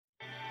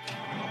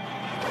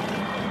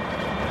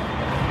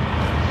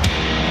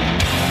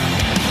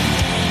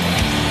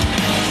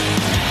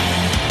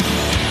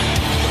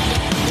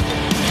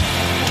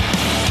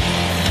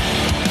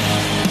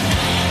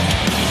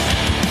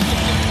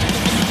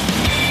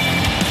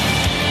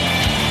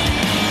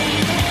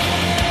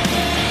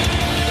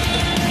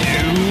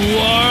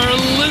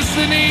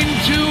Listening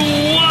to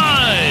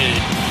What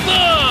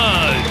the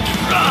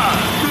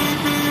Truck.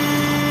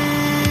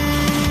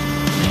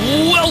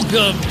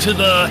 Welcome to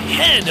the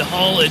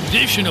Headhaul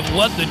edition of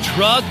What the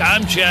Truck.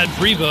 I'm Chad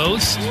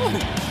Prevost.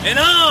 And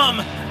I'm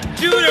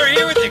Duder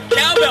here with the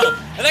cowbell.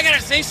 And I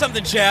gotta say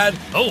something, Chad.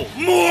 Oh.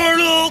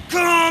 Mortal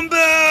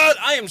Kombat!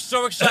 I am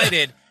so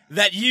excited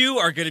that you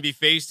are going to be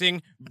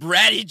facing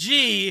Bratty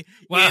G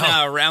in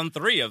round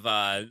 3 of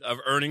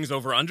earnings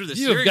over under the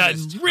series. You've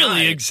gotten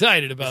really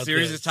excited about this. The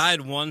series is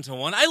tied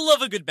 1-1. I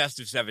love a good best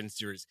of 7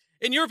 series.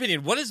 In your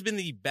opinion, what has been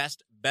the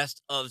best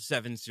of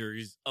 7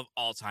 series of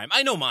all time?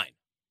 I know mine.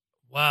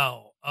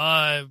 Wow.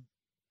 I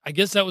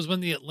guess that was when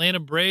the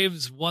Atlanta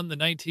Braves won the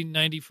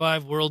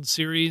 1995 World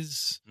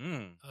Series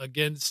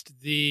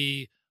against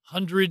the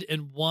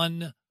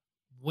 101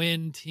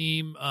 win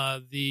team,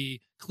 the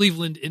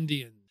Cleveland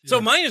Indians. So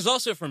mine is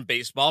also from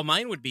baseball.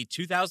 Mine would be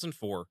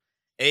 2004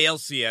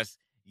 ALCS,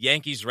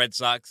 Yankees, Red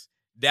Sox,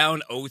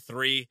 down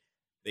 0-3.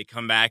 They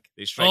come back.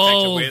 They strike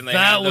back to win.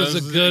 That was a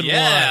good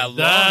one.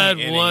 That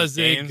was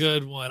games. A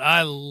good one.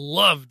 I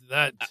loved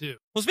that too.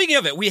 Well, speaking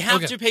of it, we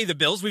have to pay the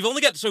bills. We've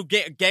only got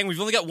gang.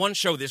 We've only got one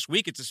show this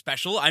week. It's a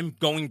special. I'm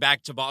going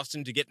back to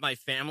Boston to get my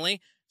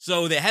family.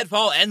 So the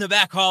Headhaul and the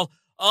Backhaul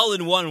all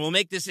in one. We'll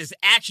make this as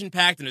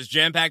action-packed and as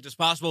jam-packed as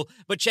possible.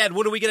 But, Chad,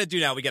 what are we going to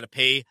do now? We got to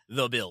pay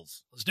the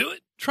bills. Let's do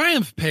it.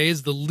 TriumphPay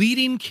is the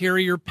leading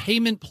carrier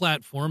payment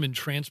platform in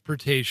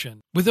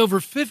transportation. With over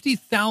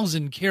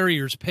 50,000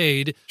 carriers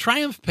paid,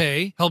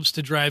 TriumphPay helps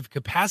to drive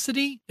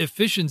capacity,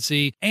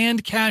 efficiency,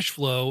 and cash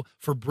flow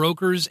for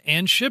brokers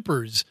and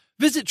shippers.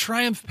 Visit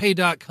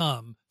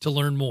TriumphPay.com to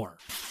learn more.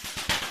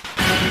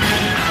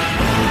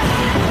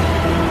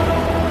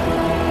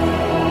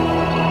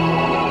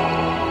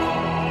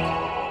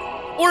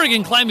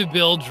 Oregon climate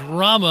bill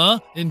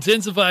drama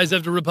intensifies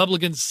after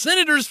Republican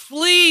senators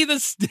flee the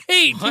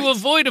state to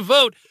avoid a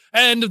vote,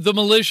 and the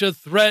militia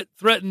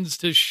threatens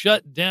to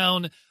shut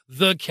down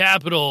the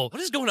Capitol.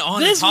 What is going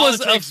on in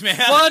politics, was a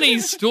funny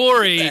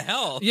story. What the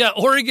hell? Yeah,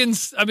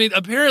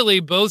 apparently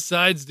both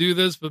sides do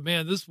this, but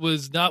man, this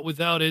was not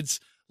without its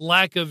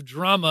lack of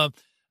drama,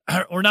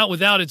 or not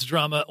without its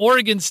drama.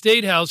 Oregon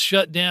State House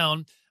shut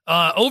down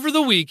over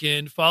the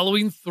weekend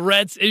following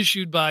threats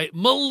issued by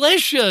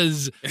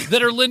militias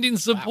that are lending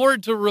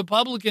support to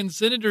Republican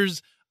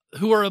senators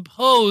who are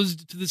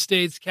opposed to the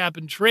state's cap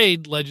and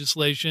trade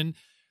legislation.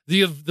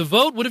 The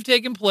vote would have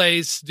taken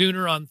place,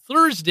 Dooner, on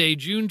Thursday,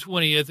 June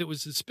 20th. It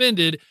was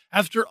suspended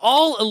after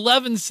all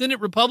 11 Senate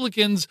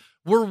Republicans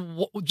were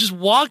just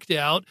walked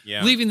out,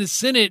 leaving the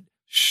Senate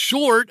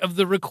short of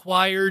the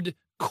required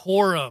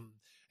quorum.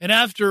 And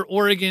after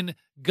Oregon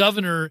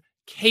Governor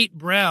Kate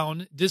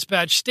Brown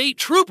dispatched state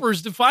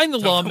troopers to find the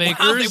lawmakers.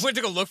 Wow, they went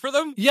to go look for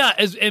them? Yeah,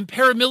 and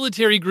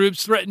paramilitary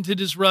groups threatened to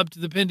disrupt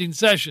the pending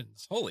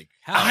sessions. Holy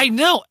cow. I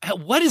know.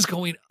 What is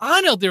going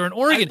on out there in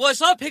Oregon? I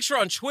saw a picture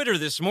on Twitter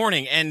this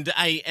morning, and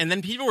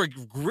then people were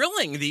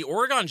grilling the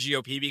Oregon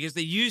GOP because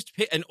they used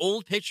an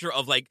old picture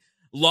of, like,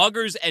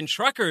 loggers and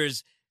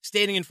truckers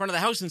standing in front of the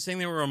house and saying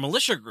they were a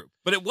militia group.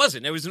 But it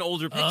wasn't. It was an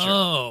older picture.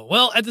 Oh,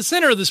 well, at the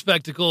center of the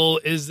spectacle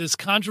is this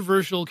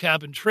controversial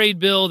cap and trade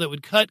bill that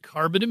would cut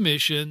carbon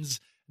emissions.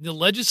 The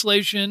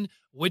legislation,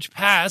 which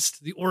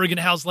passed the Oregon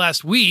House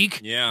last week,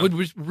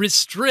 would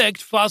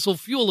restrict fossil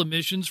fuel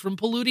emissions from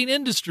polluting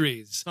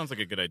industries. Sounds like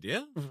a good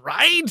idea.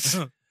 Right?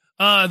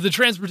 The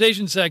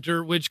transportation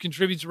sector, which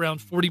contributes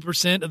around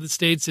 40% of the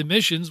state's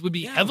emissions, would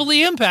be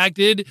heavily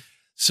impacted.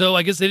 So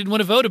I guess they didn't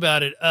want to vote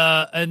about it.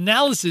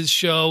 Analysis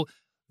show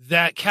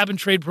that cap and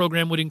trade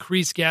program would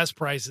increase gas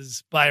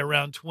prices by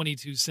around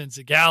 22 cents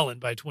a gallon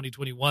by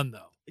 2021,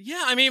 though.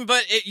 Yeah, I mean,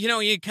 but,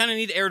 you kind of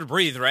need air to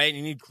breathe, right?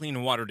 You need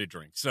clean water to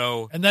drink.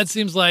 And that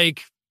seems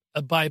like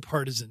a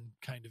bipartisan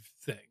kind of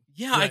thing.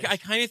 Yeah, right. I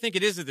kind of think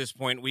it is at this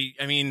point.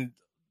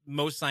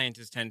 Most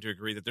scientists tend to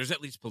agree that there's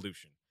at least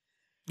pollution.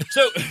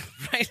 So,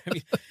 right?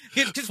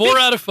 4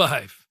 out of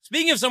 5.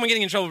 Speaking of someone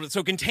getting in trouble,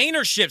 so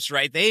container ships,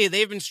 right?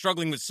 They've been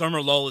struggling with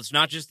summer lull. It's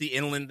not just the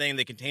inland thing.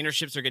 The container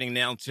ships are getting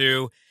nailed,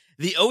 too.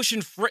 The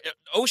ocean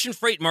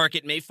freight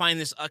market may find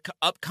this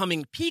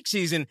upcoming peak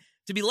season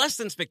to be less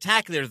than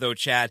spectacular, though,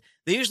 Chad.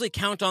 They usually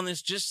count on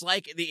this just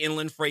like the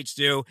inland freights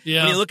do.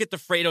 Yeah. When you look at the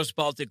Freightos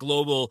Baltic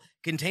Global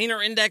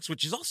Container Index,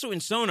 which is also in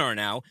Sonar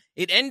now,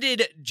 it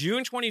ended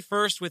June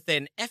 21st with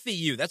an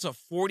FEU. That's a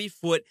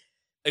 40-foot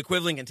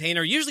equivalent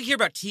container. Usually hear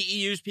about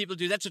TEUs people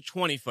do. That's a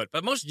 20-foot.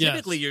 But most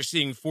typically you're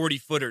seeing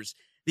 40-footers.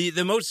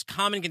 The most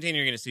common container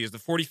you're going to see is the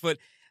 40-foot.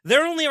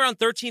 They're only around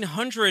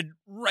 1,300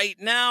 right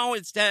now.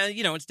 It's down,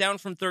 it's down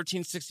from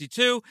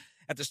 1,362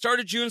 at the start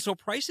of June. So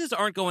prices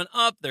aren't going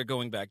up; they're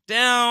going back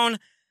down.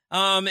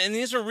 And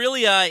these are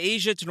really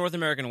Asia to North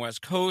American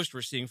West Coast.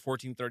 We're seeing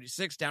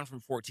 1436 down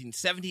from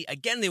 1470.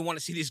 Again, they want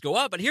to see these go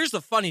up. But here's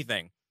the funny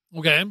thing.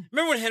 Okay.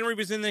 Remember when Henry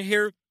was in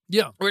here?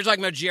 Yeah. We were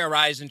talking about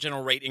GRIs and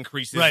general rate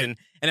increases Right. and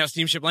how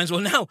steamship lines.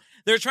 Well, now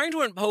they're trying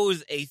to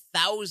impose a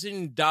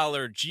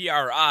 $1,000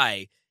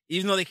 GRI,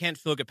 even though they can't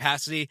fill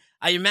capacity.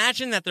 I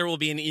imagine that there will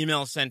be an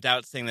email sent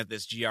out saying that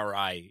this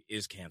GRI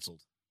is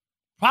canceled.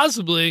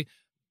 Possibly.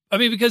 I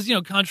mean, because,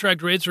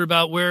 contract rates are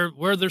about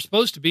where they're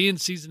supposed to be, and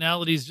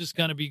seasonality is just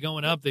going to be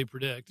going up, they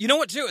predict. You know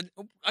what, too?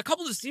 A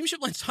couple of the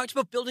steamship lines talked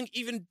about building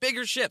even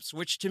bigger ships,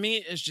 which to me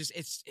is just,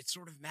 it's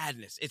sort of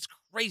madness. It's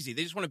crazy.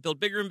 They just want to build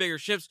bigger and bigger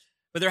ships,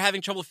 but they're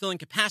having trouble filling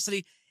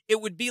capacity.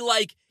 It would be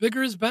like...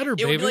 Bigger is better,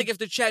 baby. It would be like if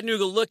the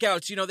Chattanooga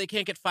Lookouts, they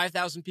can't get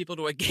 5,000 people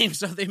to a game,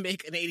 so they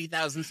make an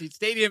 80,000-seat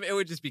stadium. It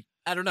would just be,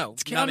 I don't know.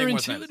 It's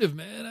counterintuitive,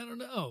 man. I don't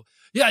know.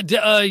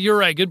 Yeah, you're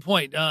right. Good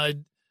point.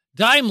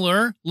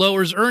 Daimler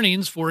lowers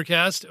earnings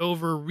forecast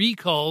over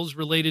recalls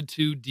related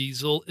to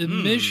diesel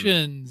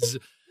emissions.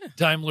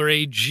 Daimler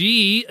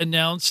AG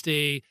announced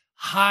a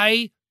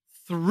high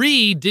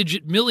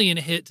 3-digit million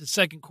hit to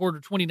second quarter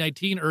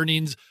 2019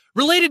 earnings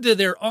related to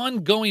their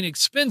ongoing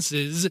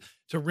expenses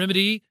to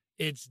remedy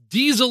its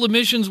diesel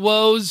emissions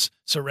woes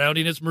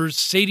surrounding its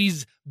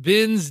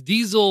Mercedes-Benz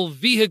diesel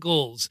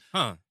vehicles.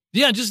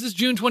 Yeah, just this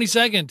June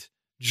 22nd.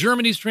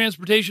 Germany's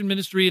transportation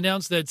ministry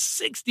announced that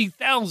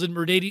 60,000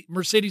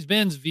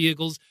 Mercedes-Benz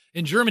vehicles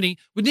in Germany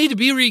would need to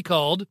be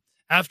recalled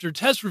after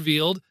tests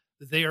revealed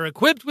that they are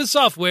equipped with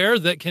software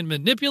that can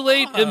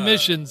manipulate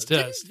emissions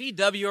tests. Didn't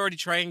VW already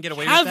try and get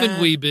away with that?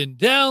 Haven't we been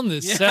down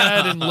this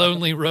sad and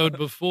lonely road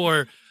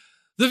before?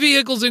 The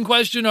vehicles in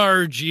question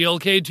are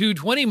GLK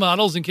 220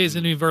 models, in case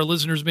any of our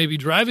listeners may be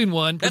driving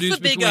one,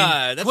 produced between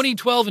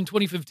 2012 and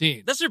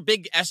 2015. That's their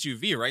big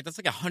SUV, right? That's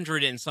like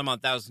 $100,000 and some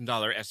odd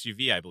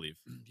SUV, I believe.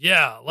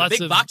 Yeah.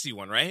 Big boxy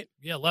one, right?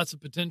 Yeah, lots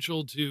of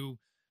potential to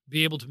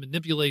be able to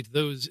manipulate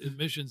those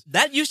emissions.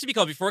 That used to be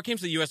called, before it came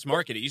to the U.S.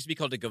 market, it used to be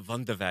called a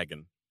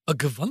Gewundewagen. A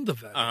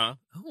Gewundewagen? Uh-huh.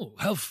 Oh,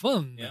 how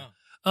fun. Yeah.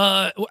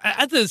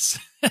 At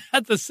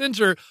the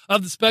center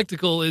of the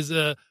spectacle is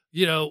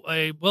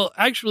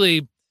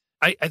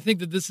I think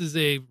that this is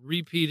a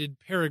repeated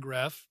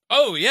paragraph.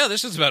 Oh, yeah,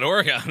 this is about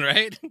Oregon,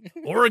 right?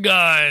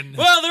 Oregon.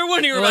 Well, they're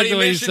wondering about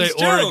emissions,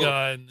 too.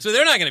 Oregon. So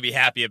they're not going to be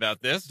happy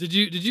about this. Did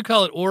you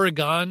call it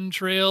Oregon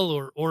Trail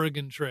or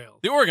Oregon Trail?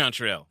 The Oregon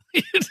Trail.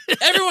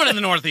 Everyone in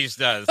the Northeast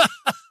does.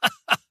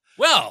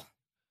 Well,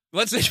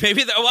 let's say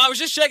maybe... I was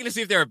just checking to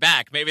see if they were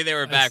back. Maybe they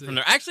were back from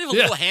there. I actually have a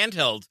little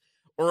handheld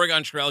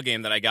Oregon Trail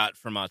game that I got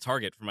from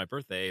Target for my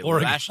birthday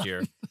last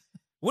year.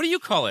 What do you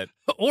call it?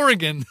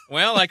 Oregon.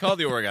 Well, I call it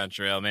the Oregon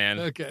Trail, man.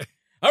 Okay.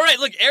 All right,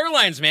 look,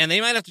 airlines, man, they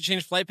might have to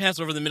change flight paths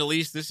over the Middle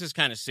East. This is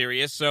kind of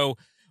serious. So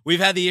we've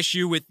had the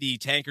issue with the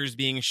tankers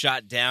being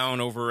shot down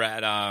over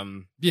at...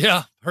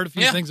 Yeah, heard a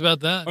few things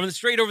about that. Over the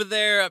strait over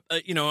there,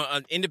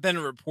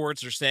 independent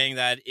reports are saying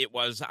that it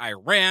was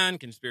Iran.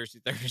 Conspiracy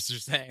theorists are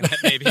saying that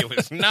maybe it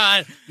was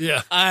not.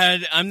 Yeah.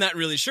 I'm not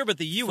really sure, but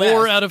the U.S.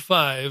 4 out of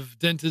 5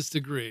 dentists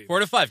agree. 4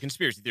 out of 5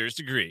 conspiracy theorists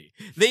agree.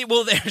 They're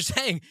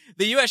saying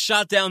the U.S.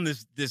 shot down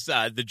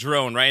the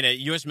drone, right? A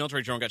U.S.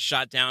 military drone got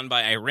shot down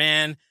by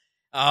Iran.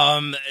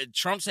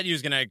 Trump said he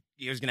was gonna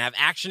have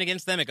action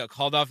against them. It got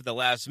called off at the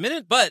last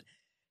minute, but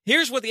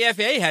here's what the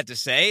FAA had to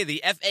say.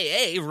 The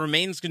FAA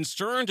remains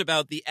concerned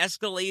about the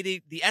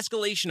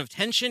escalation of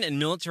tension and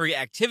military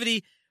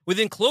activity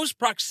within close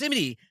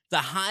proximity to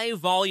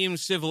high-volume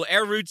civil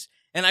air routes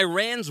and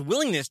Iran's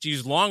willingness to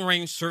use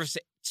long-range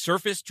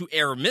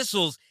surface-to-air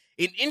missiles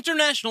in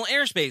international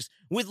airspace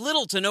with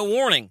little to no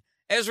warning.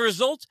 As a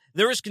result,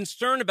 there is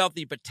concern about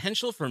the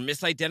potential for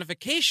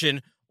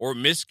misidentification or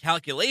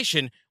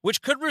miscalculation,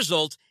 which could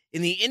result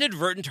in the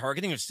inadvertent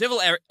targeting of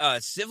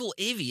civil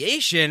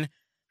aviation.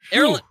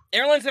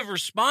 Airlines have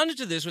responded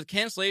to this with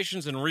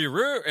cancellations and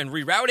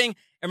rerouting.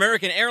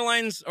 American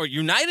Airlines, or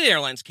United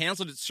Airlines,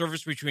 canceled its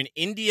service between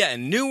India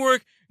and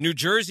Newark, New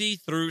Jersey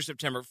through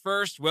September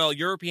 1st, while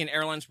European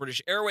Airlines,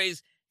 British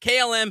Airways,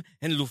 KLM,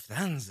 and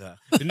Lufthansa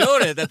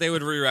noted that they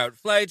would reroute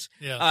flights.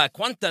 Yeah.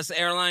 Qantas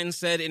Airlines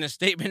said in a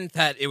statement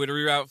that it would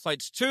reroute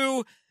flights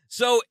too.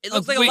 So it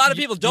looks like a lot of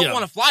people don't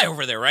want to fly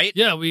over there, right?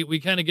 Yeah, we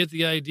kind of get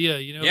the idea,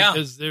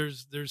 because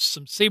there's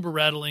some saber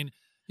rattling.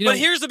 But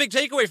here's the big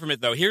takeaway from it,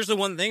 though. Here's the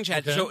one thing,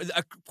 Chad. Okay. So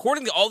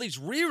according to all these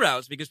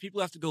reroutes, because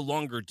people have to go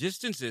longer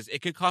distances,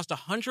 it could cost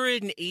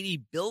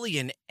 $180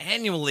 billion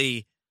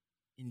annually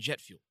in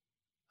jet fuel.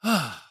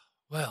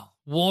 Well,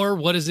 war,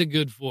 what is it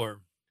good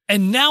for?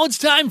 And now it's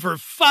time for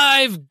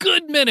 5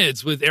 good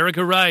minutes with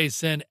Erica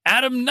Rice and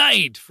Adam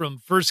Knight from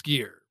First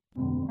Gear.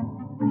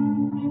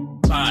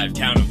 5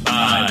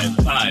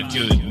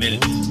 good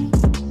minutes.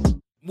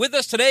 With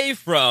us today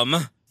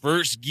from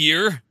First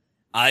Gear,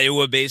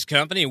 Iowa-based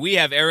company, we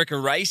have Erica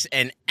Rice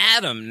and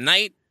Adam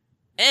Knight.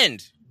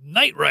 And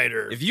Knight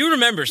Rider. If you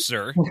remember,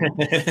 sir,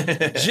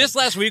 just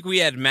last week we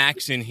had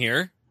Max in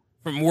here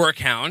from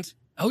Workhound.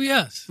 Oh,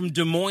 yes. From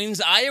Des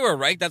Moines, Iowa,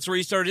 right? That's where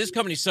he started his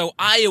company. So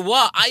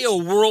Iowa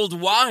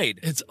worldwide.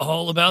 It's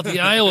all about the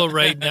Iowa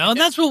right now. And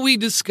that's what we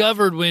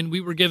discovered when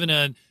we were given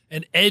an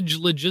an Edge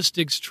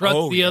Logistics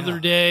truck the other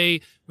day.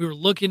 We were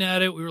looking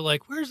at it. We were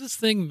like, where's this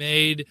thing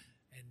made?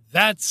 And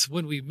that's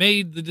when we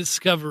made the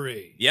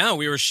discovery. Yeah,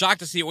 we were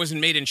shocked to see it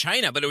wasn't made in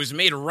China, but it was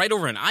made right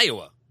over in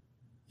Iowa.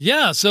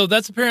 Yeah, so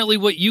that's apparently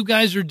what you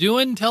guys are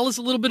doing. Tell us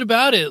a little bit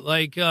about it.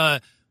 Like,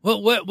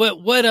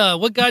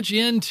 what got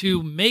you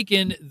into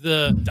making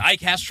the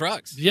die-cast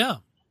trucks? Yeah.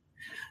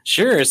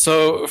 Sure.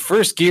 So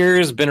First Gear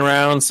has been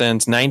around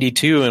since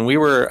 92, and we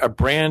were a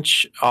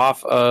branch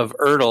off of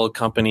Headhaul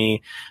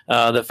Company.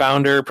 The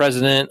founder,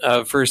 president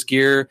of First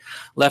Gear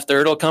left the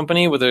Headhaul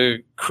Company with a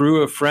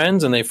crew of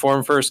friends, and they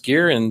formed First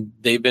Gear, and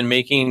they've been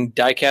making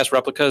die-cast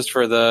replicas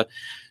for the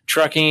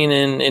trucking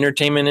and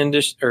entertainment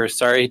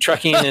industry,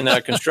 trucking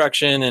and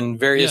construction and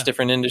various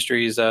different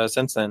industries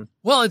since then.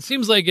 Well, it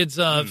seems like it's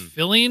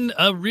filling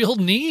a real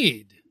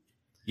need.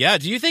 Yeah,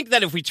 do you think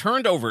that if we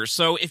turned over,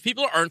 so if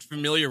people aren't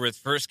familiar with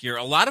First Gear,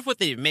 a lot of what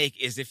they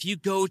make is if you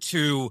go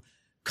to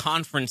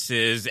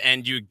conferences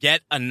and you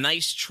get a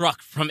nice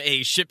truck from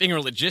a shipping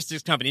or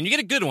logistics company, and you get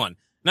a good one,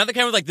 not the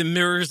kind with like the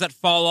mirrors that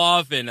fall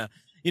off and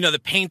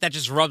the paint that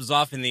just rubs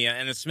off and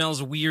it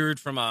smells weird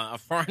from a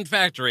foreign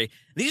factory.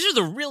 These are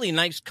the really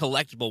nice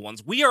collectible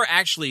ones. We are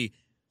actually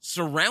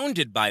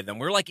surrounded by them.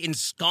 We're like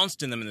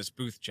ensconced in them in this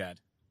booth, Chad.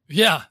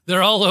 Yeah,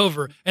 they're all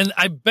over. And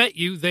I bet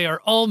you they are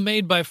all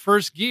made by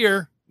First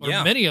Gear, or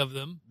many of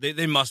them.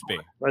 They must be.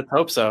 Let's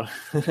hope so.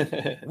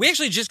 We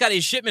actually just got a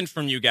shipment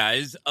from you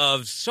guys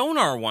of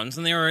sonar ones,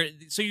 and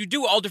so you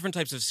do all different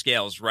types of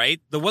scales,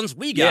 right? The ones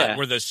we got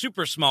were the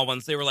super small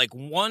ones. They were like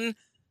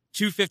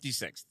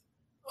 1/256.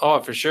 Oh,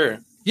 for sure.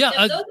 Yeah,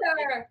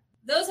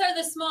 those are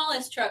the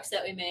smallest trucks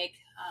that we make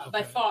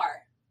by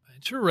far.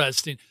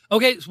 Interesting.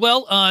 Okay,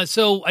 well,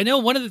 so I know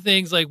one of the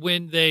things, like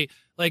when they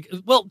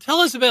tell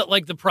us about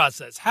like the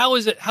process. How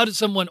is it? How does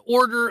someone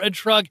order a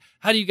truck?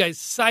 How do you guys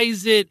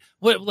size it?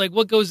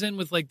 What goes in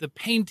with like the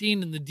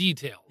painting and the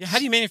details? Yeah, how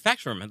do you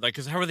manufacture them? Like,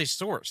 because how are they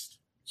sourced?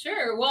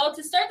 Sure. Well,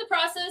 to start the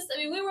process, I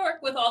mean, we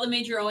work with all the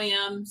major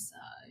OEMs,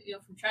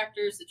 from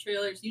tractors to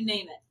trailers, you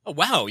name it. Oh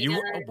wow, you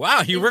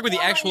work with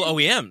the actual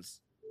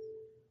OEMs.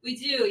 We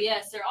do,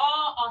 yes. They're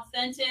all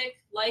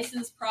authentic,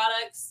 licensed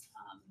products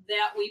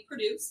that we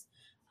produce.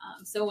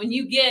 So when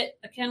you get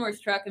a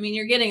Kenworth truck, I mean,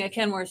 you're getting a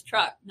Kenworth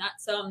truck, not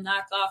some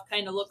knockoff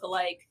kind of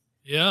look-alike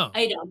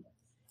item.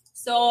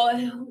 So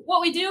what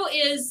we do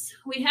is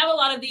we have a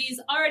lot of these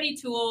already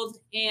tooled,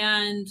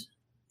 and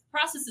the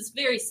process is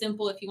very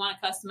simple. If you want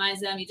to customize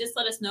them, you just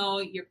let us know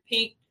your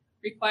paint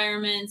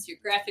requirements, your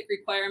graphic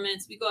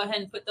requirements. We go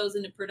ahead and put those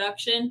into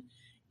production.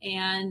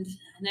 And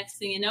next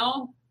thing you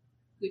know,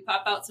 we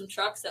pop out some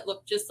trucks that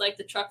look just like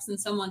the trucks in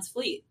someone's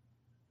fleet.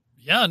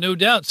 Yeah, no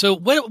doubt. So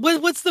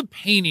what's the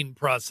painting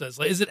process?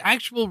 Like, is it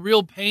actual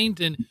real paint,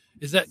 and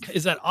is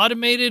that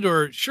automated,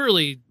 or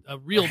surely a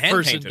real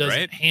person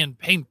doesn't hand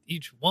paint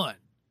each one?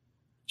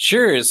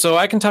 Sure. So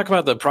I can talk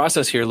about the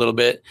process here a little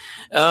bit.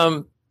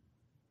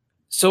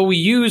 So we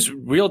use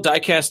real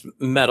die-cast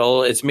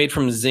metal. It's made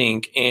from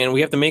zinc, and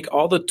we have to make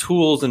all the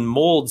tools and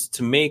molds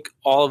to make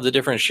all of the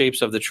different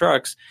shapes of the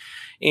trucks.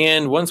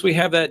 And once we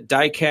have that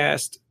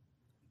die-cast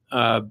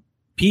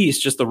piece,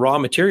 just the raw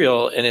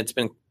material, and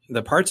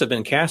the parts have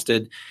been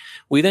casted,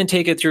 we then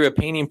take it through a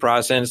painting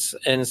process,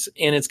 and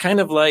it's kind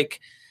of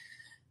like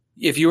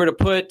if you were to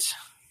put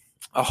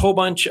a whole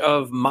bunch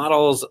of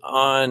models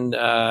on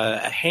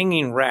a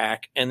hanging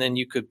rack, and then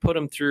you could put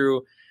them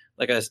through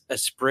like a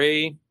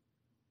spray,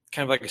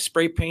 kind of like a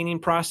spray painting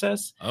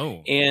process.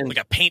 Oh, and like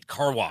a paint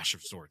car wash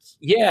of sorts.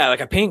 Yeah,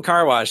 like a paint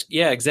car wash.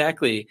 Yeah,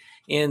 exactly.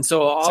 And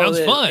so all sounds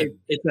of fun.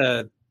 It's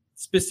a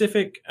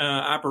specific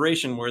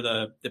operation where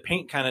the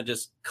paint kind of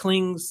just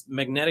clings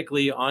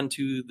magnetically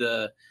onto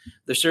the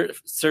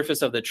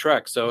surface of the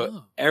truck.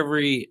 So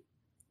every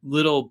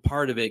little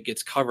part of it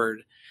gets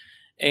covered.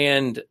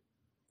 And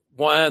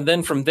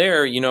then from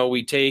there,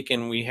 we take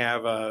and we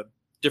have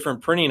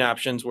different printing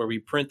options where we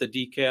print the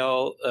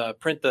decal,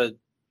 print the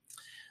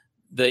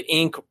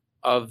ink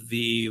of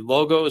the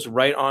logos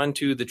right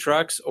onto the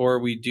trucks,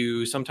 or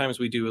sometimes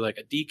we do like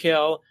a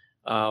decal,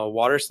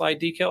 water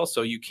slide decal.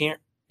 So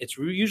it's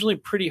usually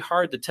pretty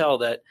hard to tell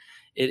that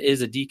it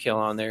is a decal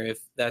on there if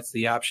that's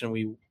the option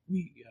we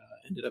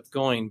ended up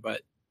going.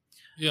 But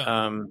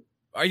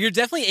are you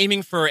definitely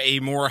aiming for a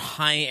more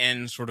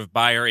high-end sort of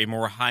buyer, a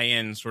more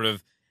high-end sort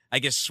of, I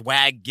guess,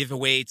 swag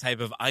giveaway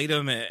type of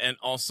item, and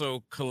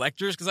also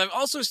collectors? Because I've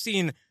also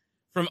seen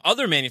from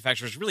other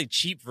manufacturers really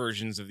cheap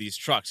versions of these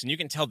trucks, and you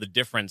can tell the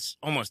difference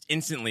almost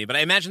instantly. But I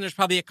imagine there's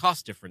probably a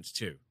cost difference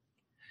too.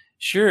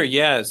 Sure,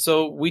 yeah.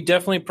 So we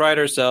definitely pride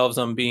ourselves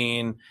on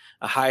being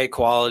a high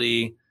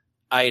quality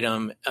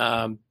item,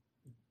 and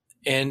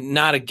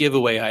not a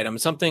giveaway item,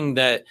 something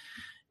that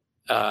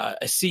a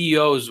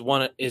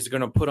CEO is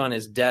going to put on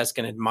his desk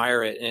and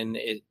admire it. And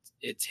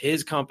it's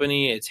his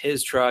company, it's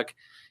his truck,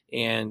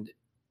 and,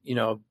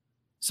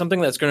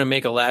 something that's going to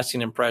make a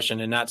lasting impression,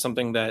 and not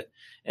something that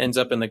ends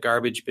up in the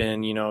garbage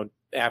bin,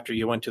 after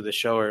you went to the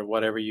show or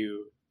whatever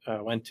you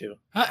went to.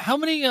 How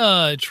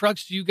many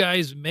trucks do you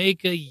guys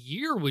make a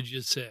year, would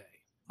you say?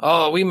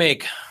 Oh, we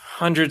make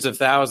hundreds of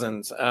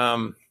thousands.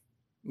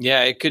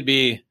 Yeah, it could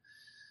be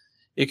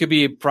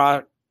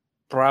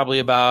probably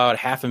about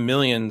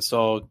 500,000.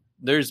 So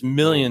there's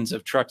millions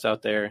of trucks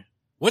out there.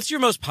 What's your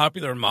most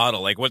popular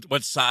model? Like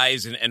what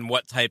size and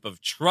what type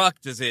of truck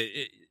does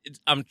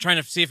I'm trying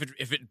to see if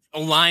it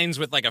aligns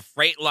with like a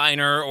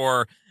Freightliner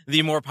or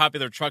the more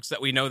popular trucks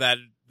that we know that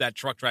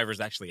truck drivers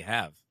actually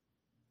have.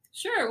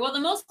 Sure. Well, the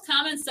most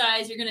common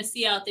size you're going to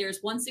see out there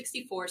is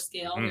 164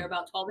 scale. They're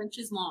about 12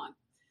 inches long.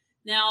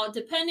 Now,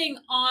 depending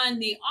on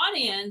the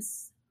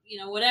audience,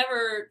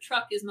 whatever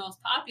truck is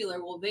most popular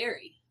will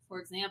vary. For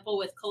example,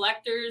 with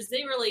collectors,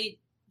 they really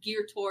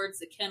gear towards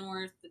the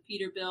Kenworth, the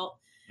Peterbilt.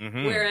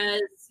 Mm-hmm.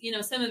 Whereas,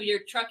 some of your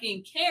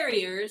trucking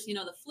carriers,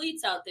 the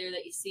fleets out there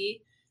that you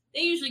see,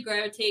 they usually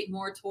gravitate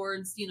more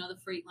towards, the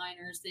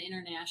Freightliners, the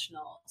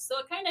International. So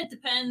it kind of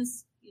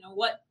depends,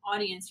 what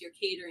audience you're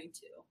catering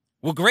to.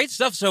 Well, great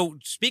stuff. So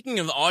speaking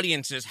of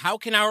audiences, how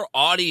can our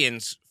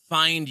audience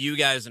find you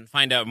guys and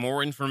find out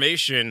more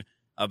information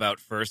about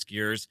First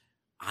Gear's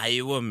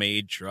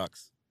Iowa-made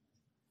trucks?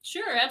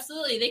 Sure,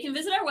 absolutely. They can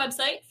visit our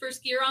website,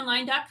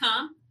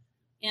 firstgearonline.com,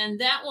 and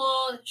that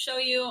will show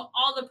you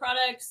all the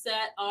products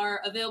that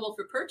are available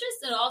for purchase.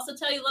 It'll also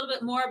tell you a little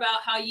bit more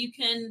about how you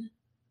can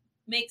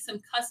make some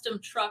custom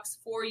trucks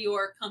for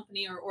your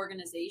company or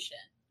organization.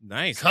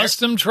 Nice.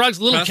 Custom trucks,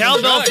 little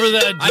cowbell for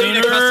that, I need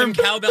a custom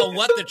cowbell.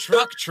 What the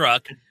truck?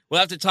 We'll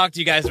have to talk to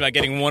you guys about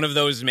getting one of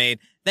those made.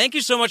 Thank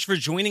you so much for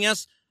joining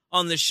us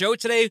on the show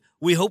today.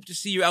 We hope to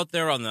see you out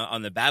there on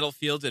the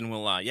battlefield, and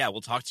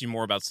we'll talk to you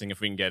more about seeing if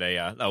we can get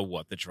a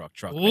what the truck.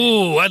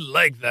 Ooh, I'd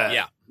like that.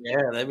 Yeah,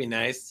 that'd be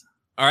nice.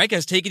 All right,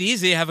 guys, take it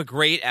easy. Have a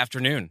great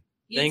afternoon.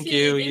 Thank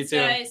you. Thanks, you too.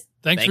 Guys.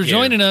 Thanks for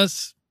joining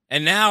us.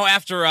 And now,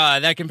 after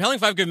that compelling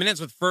 5 good minutes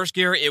with First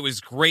Gear, it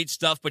was great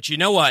stuff. But you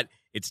know what?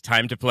 It's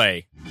time to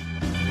play.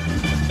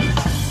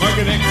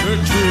 Market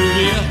Expert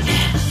Trivia.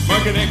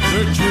 Market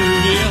Expert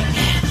Trivia.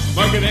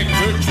 Market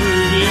Expert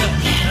Trivia.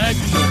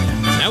 Excellent.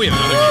 Now we have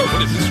another game.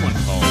 What is this one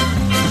called?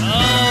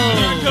 Oh.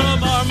 Here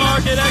come our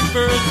market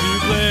experts to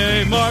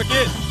play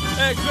Market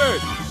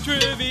Expert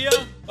Trivia.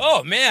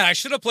 Oh, man, I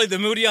should have played the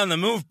Moody on the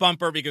Move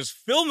bumper because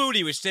Phil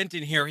Moody was sent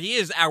in here. He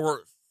is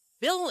our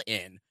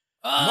fill-in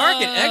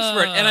market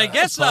expert. And I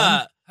guess,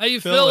 how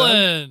you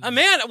feeling?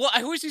 Man, well,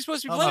 who is he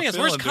supposed to be playing us?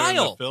 Where's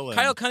Kyle?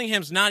 Kyle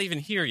Cunningham's not even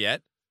here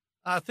yet.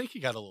 I think he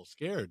got a little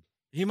scared.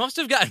 He must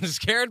have gotten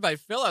scared by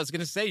Phil. I was going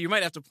to say, you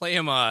might have to play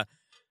him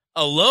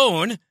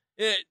alone.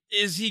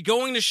 Is he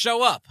going to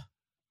show up?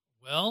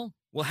 Well,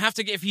 we'll have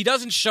to. If he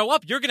doesn't show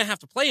up, you're going to have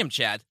to play him,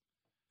 Chad.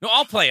 No,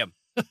 I'll play him.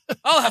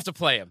 I'll have to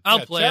play him.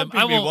 I'll play him.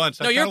 I won't.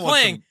 Once. No, you're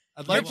playing.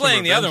 You're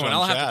playing the other one.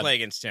 I'll have to play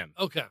against him.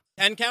 Okay.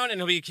 10 count,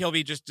 and he'll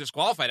be just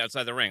disqualified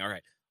outside the ring. All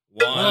right.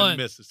 1,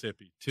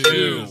 Mississippi.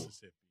 2,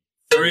 Mississippi.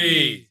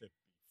 3,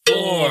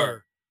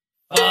 4,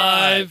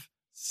 5,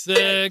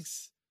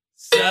 6,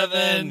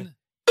 7,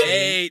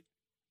 8,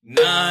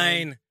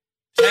 9,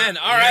 10.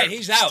 All right,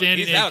 he's out.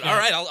 He's out. All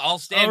right, I'll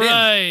stand in. All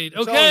right, It's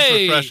okay.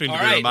 always refreshing to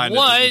be reminded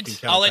that you can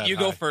count I'll let that you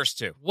go high. first,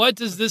 too. What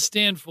does this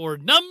stand for?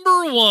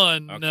 Number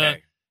 1.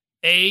 Okay.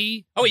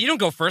 Oh, wait, you don't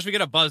go first. We got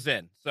to buzz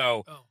in.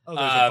 So, Oh, there's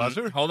a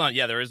buzzer? Hold on.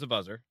 Yeah, there is a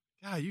buzzer.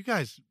 God, you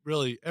guys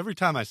really, every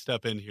time I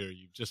step in here,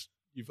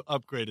 you've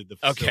upgraded the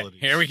facilities. Okay,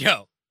 here we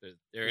go. There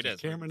it There's is.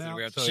 a camera now?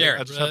 We have to So share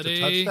I it. just have to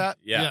touch that?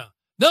 Yeah.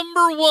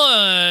 Number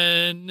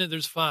 1.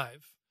 There's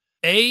 5.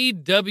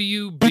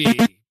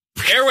 AWB.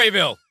 Airway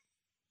bill.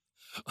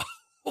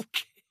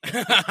 Okay.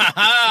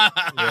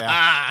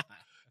 Yeah.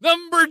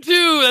 Number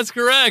 2. That's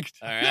correct.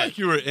 All I right. feel like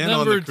you were in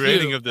Number on the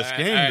creating 2. of this All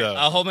game, right. though.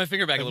 I'll hold my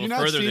finger back Have a you little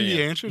not further seen than the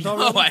you. answers No,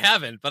 already? I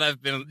haven't, but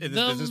I've been in this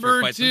business for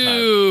Number quite some time.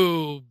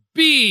 2.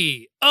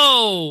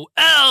 BOL.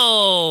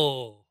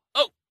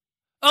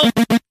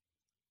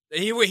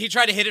 He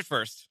tried to hit it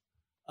first.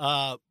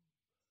 Bill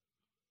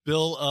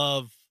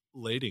of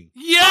lading.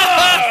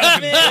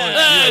 Yes!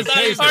 man.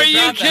 Are you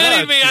Drop that.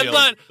 kidding me? I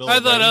thought, I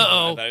thought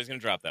uh-oh. he was going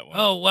to drop that one.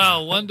 Oh,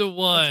 wow.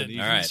 1-1.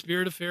 easy All right.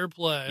 Spirit of fair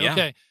play. Yeah.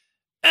 Okay.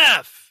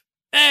 FAK.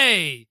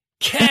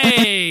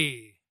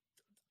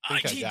 I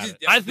think I got it.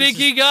 I think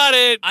he got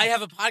it. I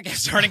have a podcast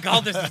starting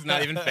called This Is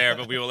Not Even Fair,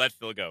 but we will let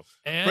Phil go.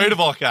 And Freight of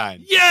all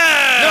kinds.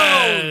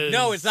 yes!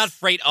 No, it's not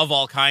freight of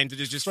all kinds.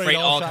 It is just freight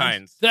all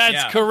kinds. That's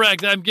Yeah.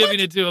 correct. I'm giving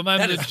it to him. I'm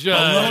That the is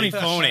judge. baloney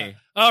phony.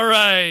 All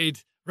right.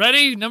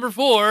 Ready? Number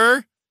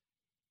 4.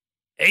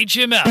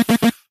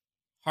 HMF.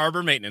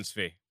 Harbor maintenance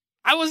fee.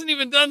 I wasn't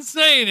even done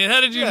saying it.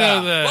 How did you Yeah.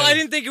 know that? Well, I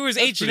didn't think it was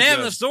That's H&M pretty in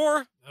the good.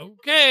 store.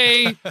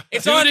 Okay.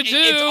 It's 2 on. to 2.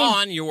 It's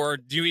on your.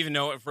 Do you even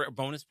know it for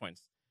bonus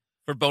points?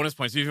 For bonus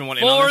points, do you even want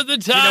to? in on For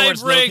this? the Do you know where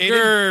it's located?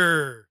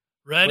 tiebreaker.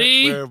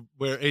 Ready?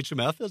 Where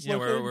HMF is Yeah,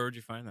 located? where would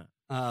you find that?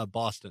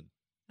 Boston.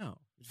 No,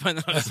 you find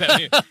that on the you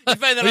find that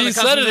Well, on you the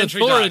said customs it entry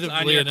docs. On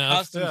authoritatively your enough.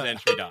 customs Yeah.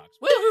 entry docs.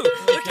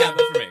 Woohoo! Good job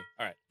for me.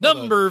 All right.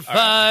 Number All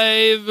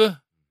right. 5.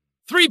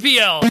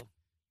 3PL.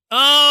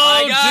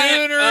 Oh,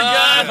 Dooner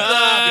got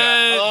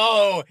that.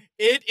 Oh,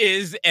 it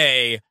is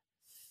a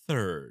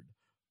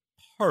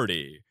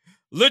third-party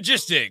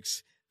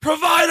logistics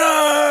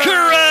provider.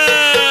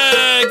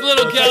 Correct.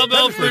 Little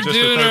cowbell for Just a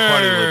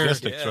third-party Dooner.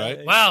 logistics,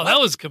 right? Wow, that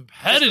was Just a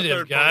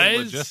competitive, third-party guys.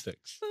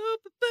 Logistics.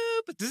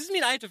 does this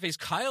mean I have to face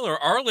Kyle or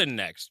Arlen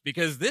next?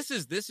 Because this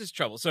is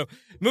trouble. So,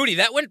 Moody,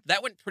 that went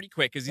pretty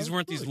quick because these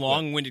weren't these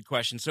long-winded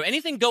questions. So,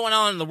 anything going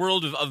on in the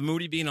world of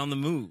Moody being on the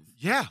move?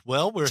 Yeah,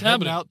 well, we're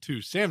heading out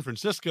to San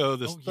Francisco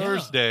this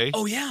Thursday.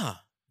 Oh, yeah.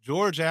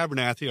 George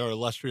Abernathy, our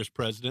illustrious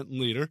president and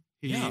leader,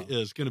 he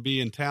is going to be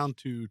in town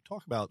to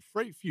talk about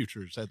freight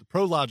futures at the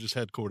ProLogis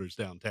headquarters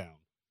downtown.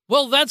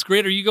 Well, that's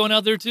great. Are you going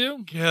out there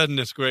too?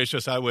 Goodness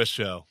gracious, I wish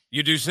so.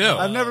 You do so.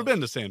 I've never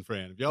been to San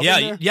Fran. Have y'all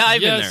been there? Yeah, I've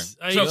been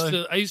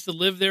there. I used to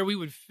live there. We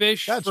would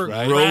fish for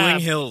right. Rolling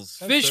hills.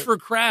 Fish for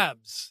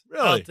crabs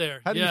out there.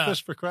 How do you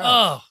fish for crabs?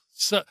 Oh,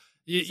 so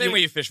same way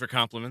you fish for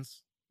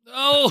compliments.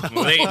 Oh,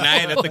 late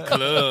night at the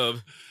club.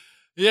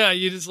 Yeah,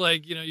 you just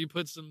you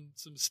put some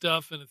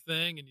stuff in a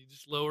thing and you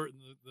just lower it in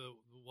the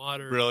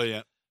water.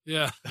 Brilliant.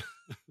 Yeah.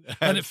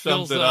 And it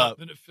fills up.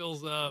 And it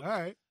fills up. All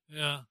right.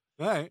 Yeah.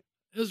 All right.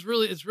 It's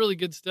really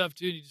good stuff,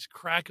 dude. You just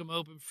crack them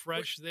open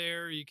fresh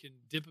there. You can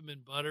dip them in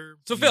butter.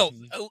 So, Phil,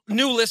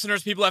 new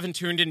listeners, people haven't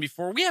tuned in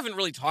before.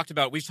 We've talked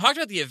about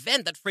the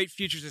event that Freight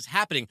Futures is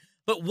happening.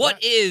 But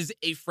what is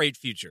a freight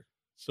future?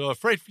 So a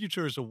freight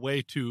future is a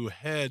way to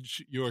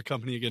hedge your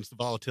company against the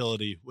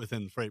volatility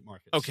within the freight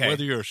market. Okay. So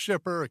whether you're a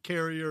shipper, a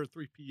carrier,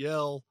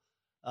 3PL,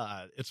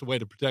 it's a way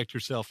to protect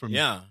yourself from.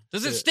 Yeah.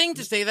 Does it sting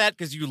to say that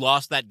because you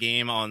lost that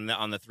game on the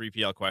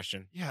 3PL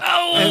question? Yeah.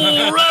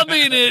 Oh,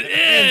 rubbing it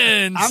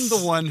in. I'm the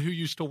one who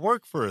used to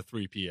work for a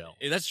 3PL.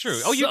 Yeah, that's true.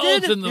 Oh, you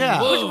Salt did? in the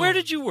Yeah. wound. Where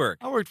did you work?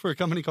 I worked for a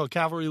company called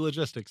Cavalry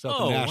Logistics up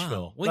in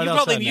Nashville. Wow.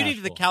 Well, right you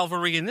needed the Nashville.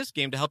 cavalry in this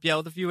game to help you out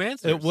with a few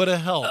answers. It would have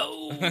helped.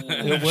 Oh,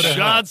 It would've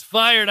shots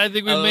fired. I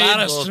think we A made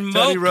lot of Well, smoke.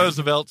 Teddy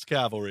Roosevelt's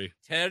cavalry.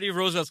 Teddy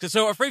Roosevelt.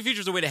 So a freight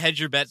future is a way to hedge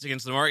your bets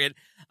against the market.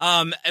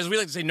 As we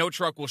like to say, no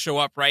truck will show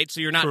up, right? So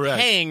you're not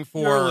Correct. paying for...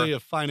 Purely a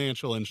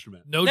financial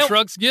instrument. no Now-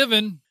 trucks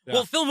given. Yeah.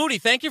 Well, Phil Moody,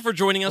 thank you for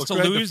joining us We'll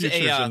to create lose the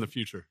futures a... in the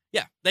future.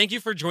 Yeah, thank you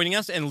for joining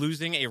us and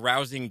losing a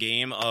rousing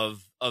game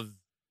of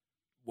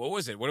what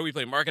was it? What are we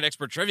playing? Market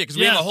Expert Trivia? Because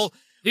we have a whole...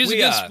 He's we,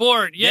 a good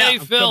sport. Yay, I'm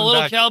Phil. A coming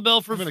little back.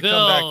 cowbell for I'm Phil. gonna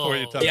come back for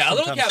you, Tuck. Yeah, a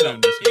little sometime cowbell.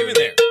 soon this Even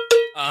year.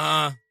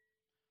 there.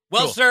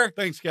 Well, Cool. sir,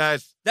 Thanks,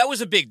 guys. that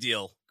was a big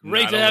deal.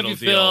 Great Not to a have little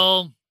you,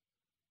 deal. Phil.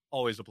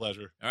 Always a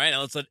pleasure. All right,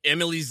 now let's let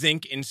Emily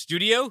Zink in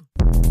studio.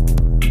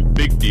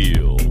 Big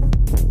deal.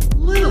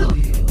 Little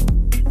deal.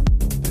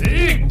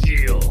 Big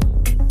deal.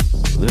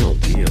 Little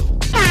deal.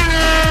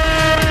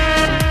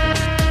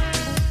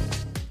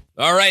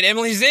 All right,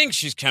 Emily Zink,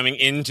 she's coming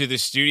into the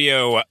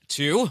studio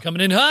to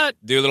Coming in hot.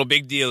 do a little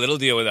little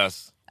deal with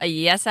us.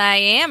 Yes, I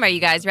am. Are you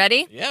guys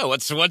ready? Yeah,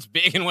 what's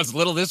big and what's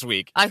little this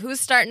week? Who's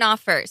starting off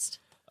first?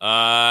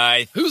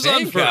 Who's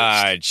on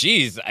first?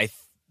 Geez, I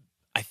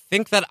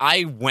think that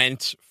I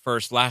went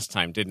first last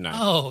time, didn't I?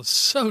 Oh,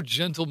 so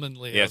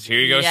gentlemanly. Yes, of here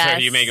you go, sir.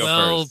 Yes. You may go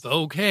Well, first.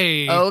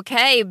 okay.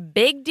 Okay,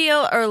 big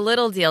deal or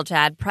little deal,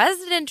 Chad?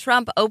 President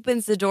Trump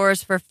opens the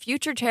doors for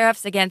future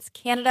tariffs against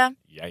Canada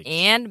Yikes.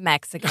 and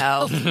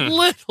Mexico.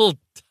 Little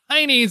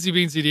tiny itsy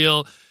beansy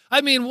deal.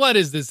 I mean, what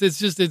is this?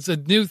 It's a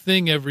new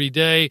thing every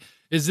day.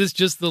 Is this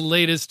just the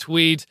latest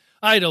tweet?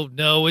 I don't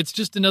know. It's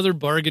just another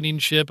bargaining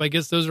chip. I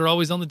guess those are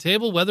always on the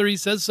table, whether he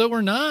says so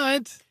or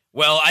not.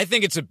 Well, I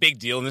think it's a big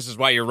deal, and this is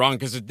why you're wrong,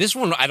 because this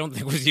one I don't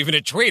think was even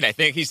a tweet. I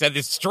think he said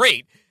this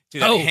straight to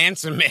that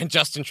handsome man,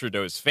 Justin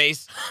Trudeau's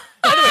face.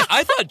 Anyway,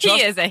 I thought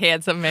He is a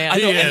handsome man.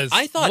 He is.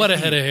 I thought What a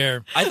head of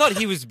hair. I thought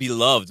he was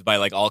beloved by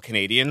all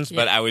Canadians,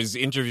 but I was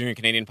interviewing a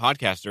Canadian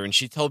podcaster, and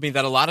she told me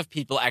that a lot of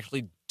people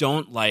actually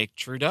don't like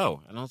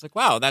Trudeau. And I was like,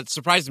 wow, that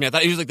surprised me. I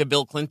thought he was like the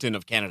Bill Clinton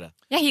of Canada.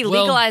 Yeah, he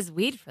Well- legalized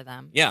weed for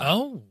them. Yeah.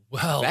 Oh,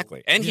 well.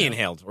 Exactly. And he yeah.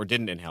 inhaled or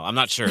didn't inhale. I'm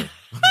not sure.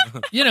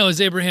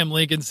 As Abraham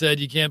Lincoln said,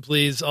 you can't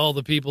please all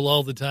the people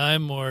all the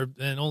time,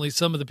 and only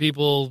some of the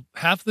people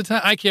half the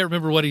time. I can't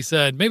remember what he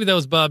said. Maybe that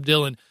was Bob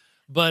Dylan.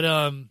 But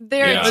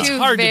They're it's two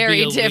hard to be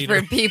very a leader.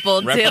 different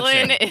people, Referencing-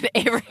 Dylan and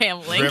Abraham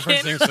Lincoln.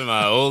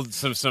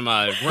 Referencing some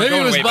we're maybe it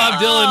going was way Bob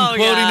back. Dylan Oh,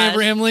 quoting gosh.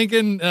 Abraham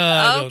Lincoln.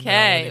 I don't know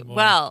Okay, anymore.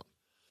 well,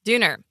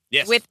 Dooner.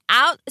 Yes.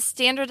 Without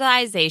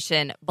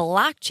standardization,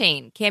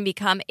 blockchain can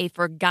become a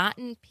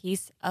forgotten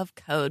piece of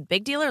code.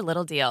 Big deal or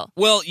little deal?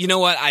 Well, you know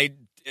what? I'm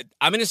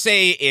going to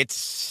say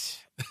it's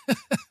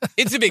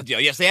a big deal.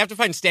 Yes, they have to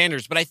find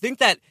standards, but I think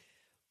that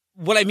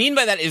what I mean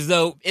by that is,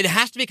 though, it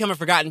has to become a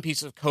forgotten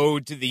piece of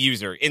code to the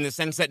user in the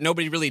sense that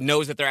nobody really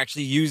knows that they're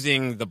actually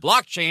using the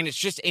blockchain. It's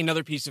just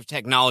another piece of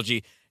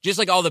technology, just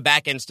like all the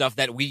back-end stuff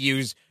that we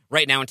use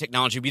right now in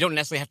technology. We don't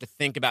necessarily have to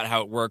think about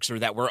how it works or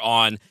that we're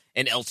on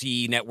an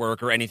LTE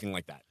network or anything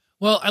like that.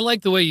 Well, I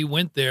like the way you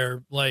went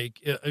there, like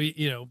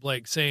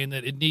saying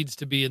that it needs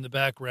to be in the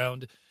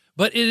background.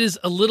 But it is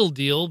a little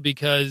deal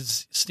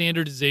because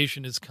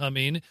standardization is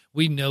coming.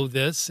 We know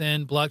this,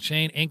 and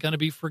blockchain ain't going to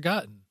be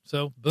forgotten.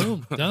 So,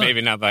 boom, done.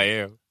 Maybe not by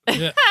you.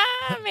 Yeah.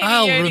 Maybe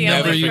I'll you're the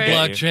remember only you,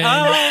 person. blockchain.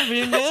 I'll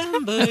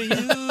remember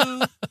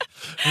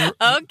you.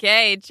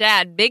 Okay,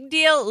 Chad. Big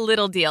deal,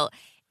 little deal.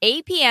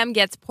 APM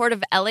gets Port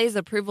of LA's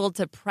approval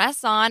to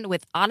press on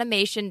with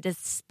automation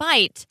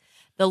despite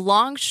the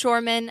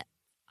longshoreman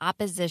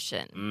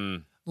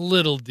opposition.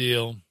 Little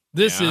deal.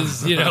 This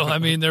is, I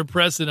mean, they're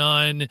pressing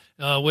on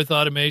with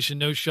automation.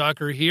 No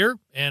shocker here.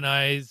 And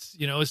I,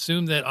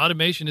 assume that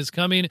automation is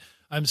coming.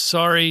 I'm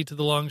sorry to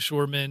the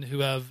longshoremen who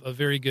have a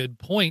very good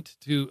point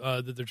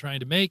that they're trying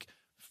to make,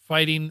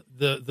 fighting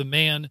the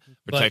man.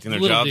 Protecting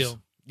their jobs. Deal.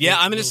 Yeah,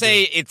 I'm going to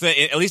say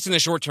at least in the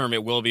short term,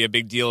 it will be a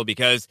big deal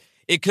because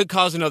it could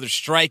cause another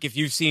strike. If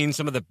you've seen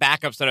some of the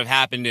backups that have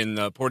happened in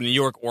the Port of New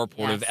York or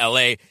Port of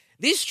LA,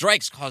 these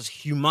strikes cause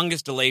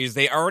humongous delays.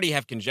 They already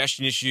have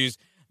congestion issues.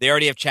 They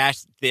already have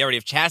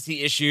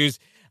chassis issues.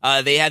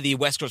 They had the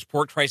West Coast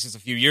port crisis a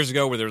few years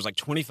ago where there was like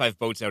 25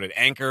 boats out at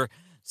anchor.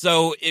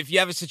 So if you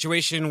have a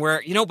situation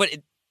where,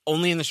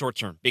 only in the short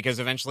term, because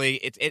eventually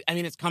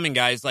it's coming,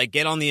 guys. Like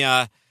get on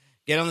the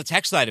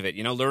tech side of it,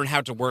 learn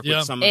how to work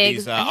with some of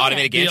these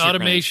automated gantry. The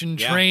automation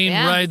train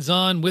rides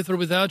on with or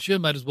without you.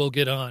 Might as well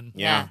get on.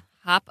 Yeah.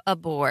 Hop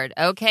aboard.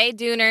 Okay,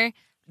 Dooner.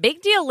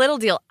 Big deal, little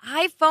deal.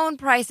 iPhone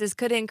prices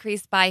could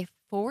increase by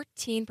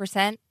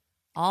 14%.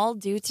 All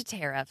due to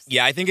tariffs.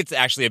 Yeah, I think it's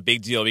actually a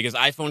big deal because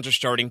iPhones are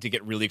starting to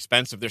get really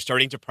expensive. They're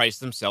starting to price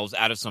themselves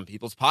out of some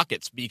people's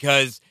pockets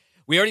because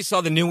we already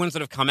saw the new ones that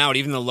have come out,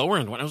 even the lower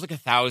end one. It was like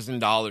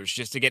 $1,000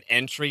 just to get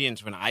entry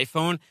into an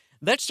iPhone.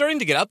 That's starting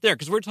to get up there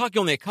because we're talking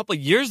only a couple of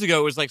years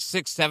ago, it was like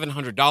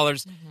 $600-700.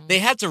 Mm-hmm. They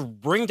had to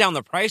bring down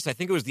the price. I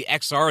think it was the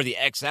XR or the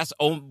XS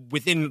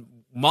within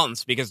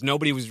months because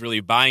nobody was really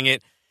buying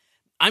it.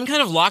 I'm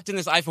kind of locked in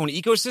this iPhone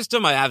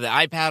ecosystem. I have the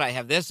iPad, I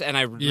have this, and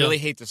I really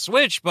hate to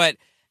switch, but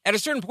at a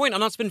certain point,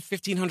 I'm not spending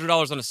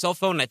 $1,500 on a cell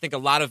phone, and I think a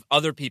lot of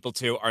other people,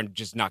 too, are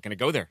just not going to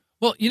go there.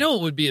 Well,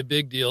 what would be a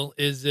big deal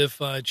is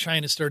if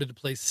China started to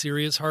play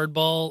serious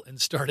hardball and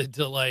started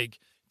to,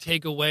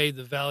 take away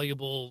the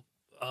valuable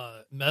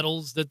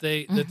metals that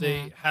they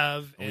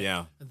have.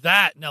 And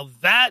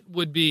that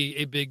would be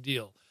a big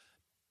deal.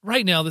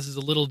 Right now, this is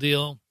a little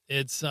deal.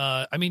 It's,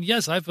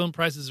 yes, iPhone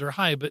prices are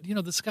high, but,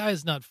 the sky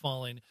is not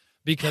falling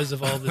because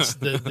of all this,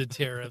 the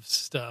tariff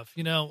stuff.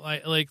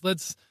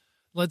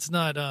 Let's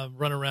not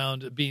run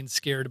around being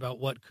scared about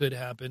what could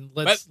happen.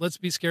 Let's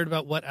be scared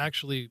about what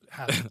actually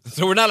happened.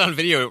 So we're not on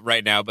video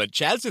right now, but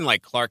Chad's in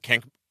Clark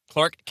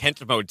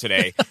Kent mode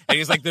today, and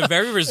he's like the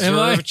very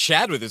reserved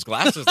Chad with his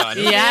glasses on.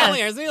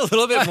 Is he a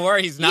little bit more?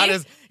 He's not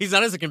as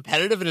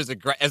competitive and as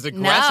aggressive as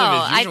usual.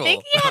 I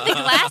think the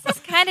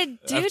glasses kind of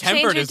do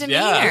change your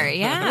demeanor.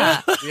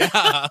 Yeah.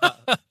 Wow,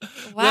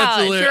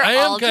 that's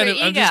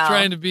hilarious. I'm just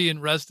trying to be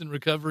in rest and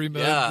recovery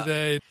mode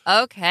today.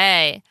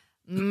 Okay.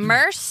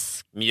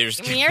 Maersk.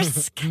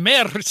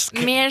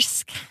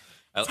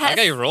 I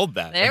got you rolled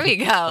that. There we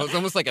go. It was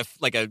almost like a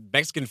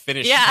Mexican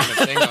Finnish kind of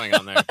thing going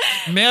on there.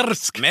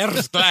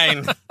 Maersk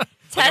Line.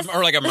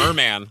 Or like a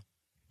merman.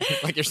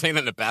 Like you're saying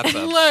that in a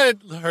bathtub.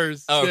 Let her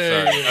say. Oh,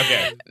 sorry.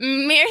 Okay.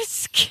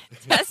 Maersk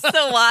tests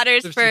the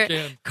waters for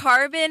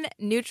carbon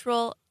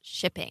neutral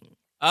shipping.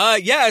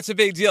 It's a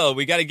big deal.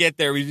 We got to get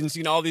there. We've been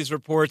seeing all these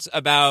reports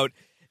about,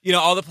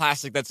 all the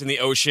plastic that's in the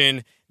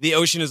ocean. The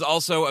ocean is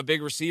also a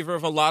big receiver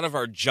of a lot of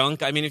our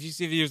junk. I mean, if you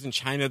see videos in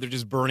China, they're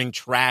just burning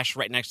trash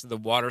right next to the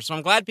water. So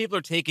I'm glad people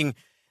are taking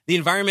the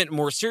environment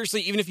more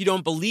seriously. Even if you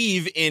don't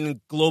believe in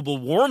global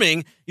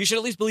warming, you should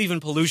at least believe in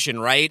pollution,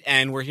 right?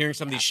 And we're hearing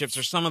some of these ships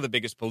are some of the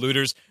biggest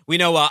polluters. We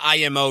know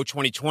IMO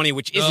 2020,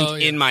 which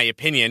isn't, in my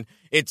opinion.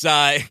 It's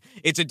a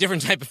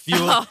different type of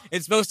fuel.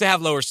 It's supposed to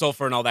have lower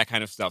sulfur and all that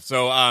kind of stuff.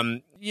 So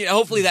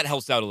hopefully that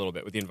helps out a little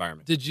bit with the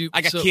environment.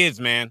 I got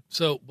kids, man.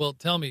 So,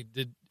 tell me,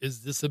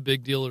 is this a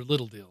big deal or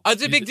little deal?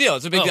 It's a big deal.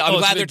 It's a big deal. I'm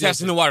glad they're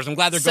testing the waters. I'm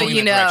glad they're going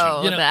in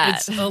that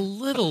direction. It's a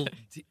little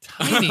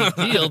tiny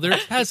deal. They're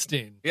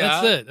testing.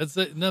 Yeah. That's it. That's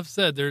it. Enough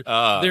said.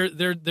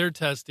 They're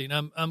testing.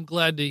 I'm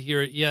glad to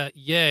hear it. Yeah,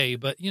 yay.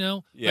 But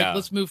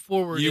let's move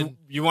forward.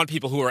 You want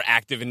people who are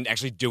active and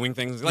actually doing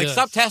things.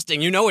 Stop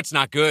testing. It's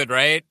not good,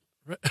 right?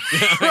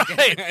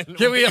 Right.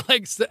 Can we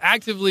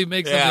actively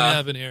make something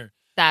happen here?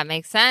 That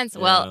makes sense.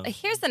 Yeah. Well,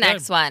 here's the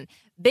next one.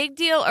 Big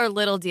deal or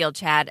little deal,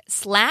 Chad?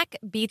 Slack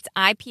beats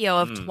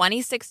IPO of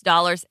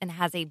 $26 and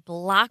has a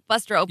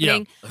blockbuster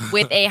opening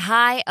with a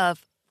high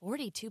of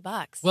 $42.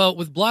 Well,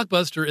 with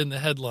blockbuster in the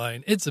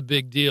headline, it's a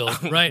big deal,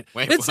 right?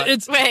 It's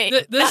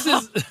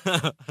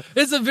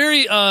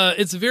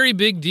a very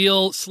big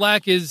deal.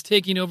 Slack is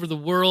taking over the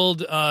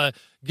world.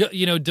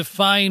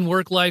 Define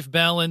work-life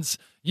balance.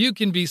 You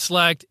can be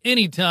slacked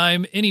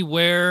anytime,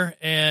 anywhere,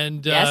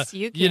 and yes,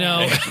 you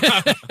can.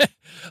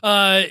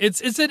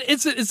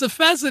 It's a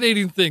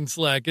fascinating thing,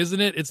 Slack,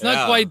 isn't it? It's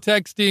not quite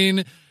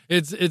texting.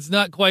 It's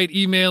not quite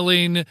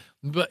emailing,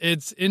 but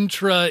it's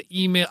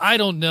intra-email. I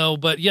don't know,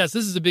 but yes,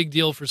 this is a big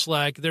deal for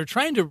Slack. They're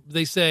trying to,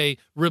 they say,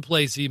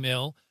 replace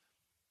email.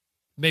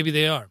 Maybe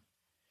they are.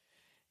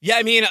 Yeah,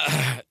 I mean,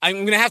 I'm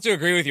going to have to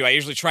agree with you. I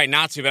usually try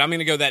not to, but I'm going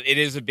to go that it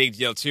is a big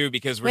deal, too,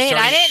 because we're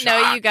starting I didn't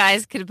know you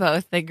guys could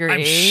both agree.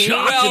 I'm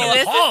shocked.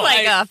 This is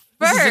like a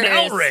first. This is an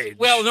outrage.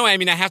 Well, no, I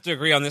mean, I have to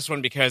agree on this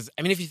one because,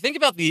 I mean, if you think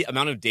about the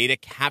amount of data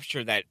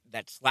capture that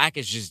Slack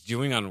is just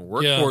doing on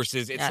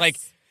workforces, it's like,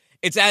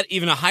 it's at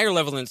even a higher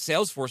level than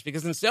Salesforce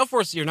because in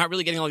Salesforce, you're not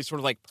really getting all these sort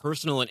of like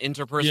personal and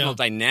interpersonal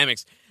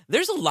dynamics.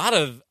 there's a lot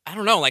of, I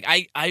don't know, like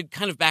I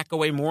kind of back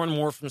away more and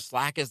more from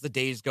Slack as the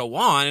days go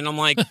on. And I'm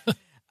like,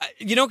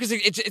 because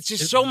it's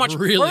just so much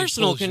really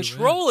personal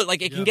control.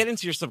 It can get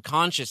into your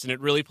subconscious and it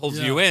really pulls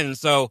you in.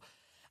 So,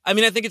 I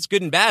mean, I think it's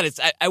good and bad.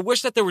 I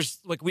wish that there was,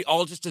 we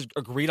all just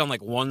agreed on,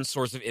 one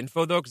source of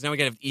info, though, because now we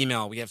got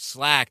email, we have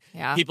Slack,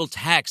 people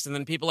text, and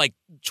then people,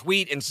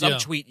 tweet and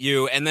subtweet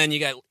you, and then you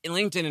got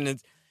LinkedIn,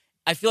 and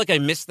I feel like I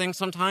miss things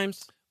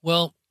sometimes.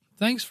 Well,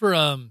 thanks for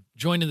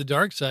joining the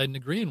dark side and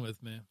agreeing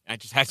with me. I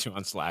just had to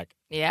on Slack.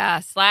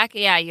 Yeah, Slack,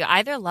 you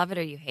either love it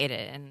or you hate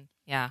it, and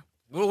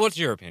Well, what's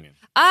your opinion?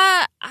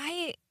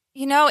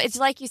 It's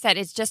like you said,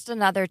 it's just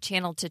another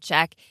channel to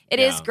check. It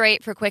is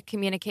great for quick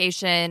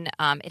communication.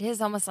 It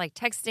is almost like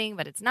texting,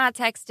 but it's not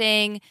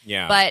texting.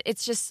 Yeah. But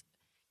it's just,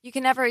 you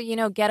can never,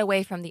 get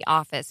away from the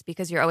office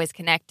because you're always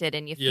connected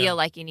and you feel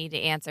like you need to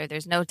answer.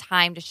 There's no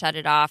time to shut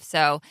it off.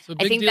 So big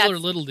I think deal or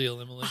little deal,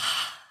 Emily?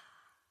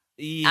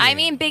 I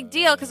mean, big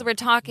deal because we're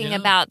talking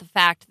about the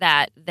fact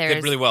that there's...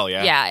 Did really well,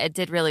 yeah. Yeah, it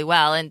did really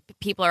well, and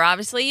people are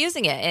obviously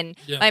using it. And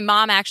my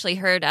mom actually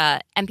heard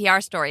a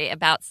NPR story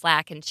about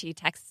Slack, and she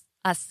texts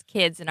us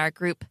kids in our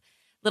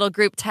little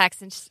group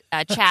text and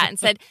chat and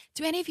said,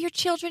 do any of your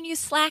children use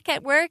Slack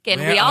at work?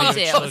 And we all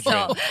do.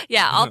 So,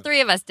 all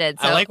three of us did.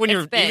 So I like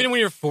even when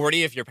you're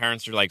 40, if your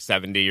parents are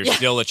 70, you're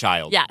still a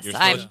child. Yes,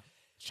 I'm a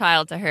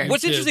child to her.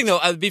 What's interesting,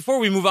 though, before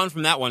we move on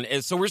from that one,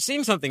 is so we're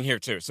seeing something here,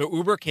 too. So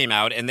Uber came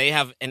out, and they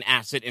have an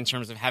asset in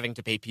terms of having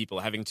to pay people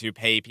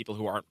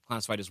who aren't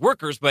classified as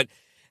workers. But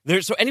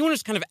so anyone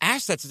who's kind of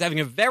assets is having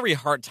a very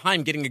hard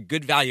time getting a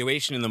good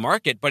valuation in the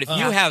market. But if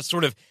you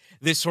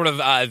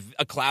have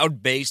a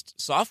cloud-based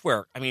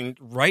software, I mean,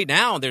 right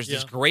now there's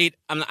this great,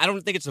 I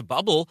don't think it's a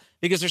bubble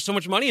because there's so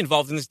much money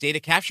involved in this data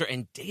capture,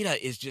 and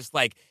data is just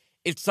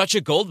it's such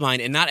a gold mine,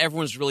 and not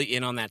everyone's really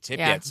in on that tip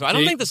yet. So I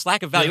don't think the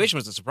Slack evaluation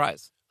was a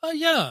surprise.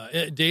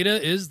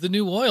 Data is the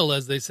new oil,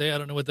 as they say. I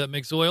don't know what that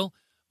makes oil,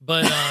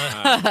 but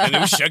the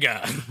new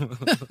sugar.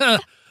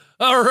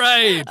 All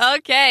right.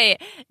 Okay.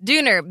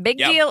 Dooner, big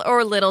deal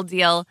or little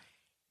deal?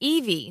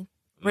 Evie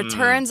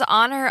returns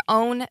on her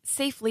own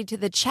safely to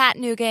the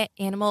Chattanooga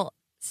Animal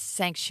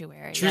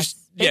Sanctuary.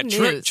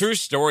 True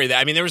story.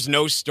 I mean, there was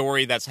no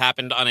story that's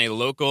happened on a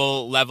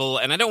local level,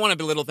 and I don't want to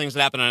belittle things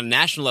that happen on a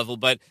national level,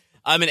 but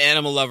I'm an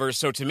animal lover,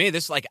 so to me,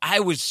 this, I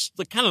was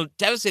kind of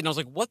devastated. I was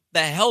like, what the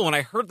hell? When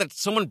I heard that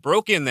someone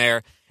broke in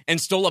there and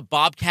stole a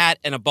bobcat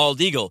and a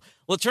bald eagle.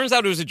 Well, it turns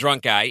out it was a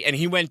drunk guy, and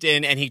he went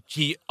in and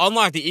he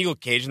unlocked the eagle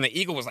cage, and the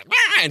eagle was like,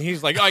 ah! And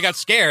he's like, oh, I got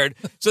scared.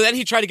 So then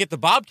he tried to get the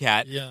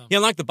bobcat. Yeah. He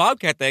unlocked the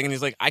bobcat thing, and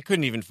he's like, I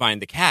couldn't even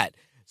find the cat.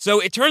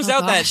 So it turns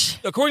out that,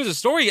 according to the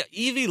story,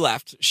 Evie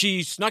left.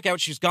 She snuck out.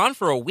 She's gone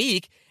for a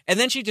week. And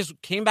then she just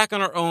came back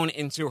on her own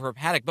into her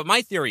paddock. But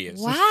my theory is...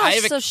 Wow,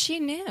 so she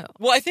knew.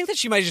 Well, I think that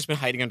she might have just been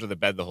hiding under the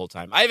bed the whole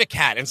time. I have a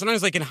cat, and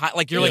sometimes you're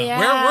like, where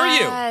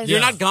were you? You're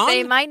not gone?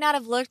 They might not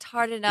have looked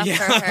hard enough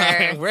for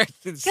her.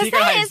 Because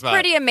that is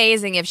pretty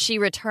amazing if she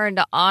returned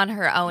on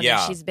her own and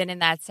she's been in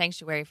that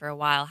sanctuary for a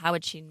while. How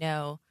would she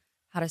know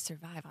how to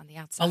survive on the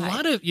outside? A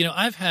lot of,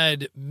 I've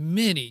had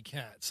many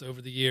cats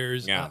over the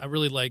years. Yeah. I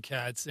really like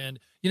cats. And,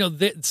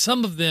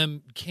 some of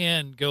them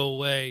can go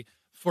away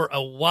for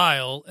a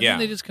while, and then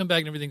they just come back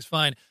and everything's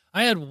fine.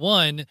 I had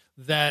one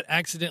that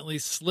accidentally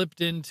slipped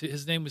into,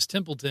 his name was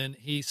Templeton.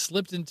 He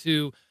slipped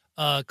into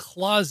a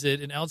closet,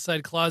 an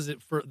outside closet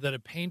that a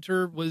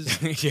painter was,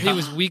 he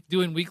was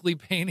doing weekly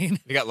painting.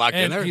 He got locked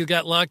in there? He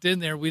got locked in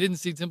there. We didn't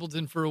see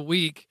Templeton for a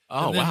week.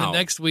 Oh, and then the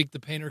next week, the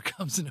painter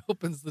comes and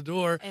opens the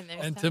door,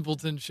 and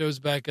Templeton shows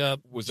back up,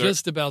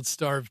 just about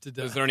starved to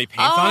death. Was there any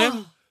paint on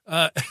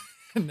him?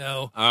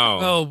 No.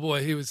 Oh,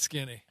 boy, he was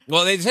skinny.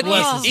 Well, they said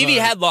Evie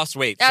had lost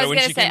weight. I so was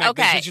when she came back,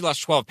 they said she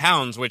lost 12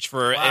 pounds, which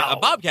for a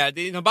bobcat,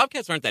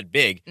 bobcats aren't that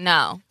big.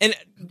 No.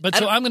 But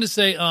so I'm going to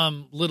say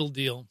little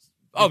deal.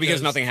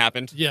 Because nothing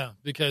happened? Yeah,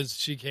 because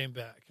she came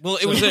back. Well,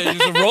 it was a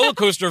roller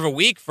coaster of a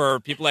week for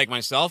people like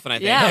myself, and I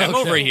think I'm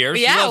over here.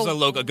 She loves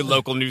a good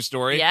local news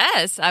story.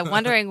 Yes, I'm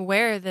wondering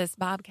where this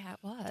bobcat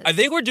was. I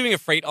think we're doing a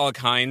Freight All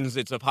Kinds.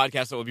 It's a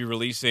podcast that we'll be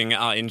releasing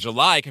in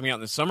July, coming out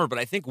in the summer, but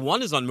I think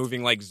one is on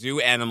moving zoo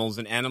animals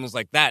and animals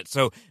like that.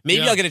 So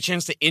maybe I'll get a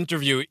chance to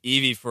interview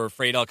Evie for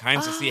Freight All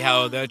Kinds to see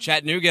how the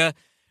Chattanooga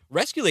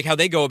Rescue League, how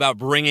they go about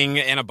bringing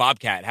in a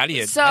bobcat. How do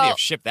you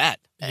ship that?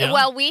 Yeah.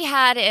 Well, we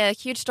had a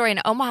huge story in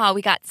Omaha.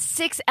 We got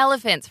 6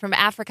 elephants from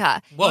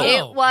Africa. Whoa.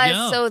 It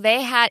was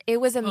it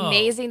was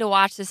amazing to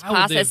watch this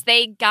process.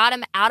 They got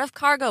them out of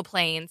cargo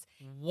planes,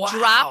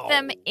 dropped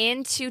them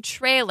into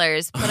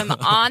trailers, put them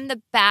on the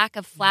back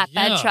of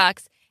flatbed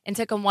trucks, and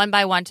took them one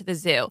by one to the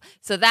zoo.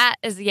 So that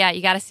is,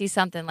 you got to see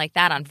something like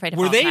that on Freight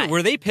All Kinds.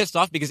 Were they pissed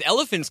off? Because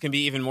elephants can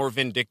be even more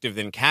vindictive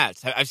than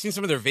cats. I've seen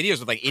some of their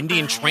videos with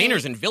Indian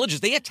trainers in villages.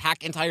 They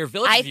attack entire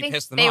villages if you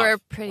piss them off. I think they were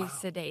pretty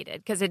sedated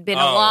because it'd been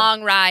a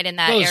long ride in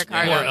that air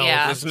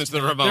cargo. Listen to the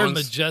Ramones. They're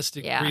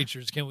majestic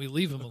creatures. Can we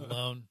leave them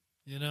alone?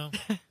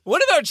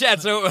 What about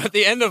Chad? So at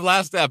the end of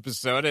last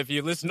episode, if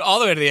you listened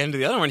all the way to the end of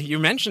the other one, you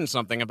mentioned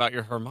something about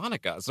your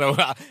harmonica. So I'm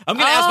going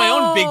to ask my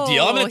own big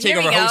deal. I'm going to take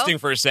over hosting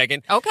for a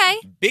second. Okay.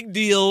 Big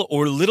deal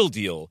or little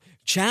deal?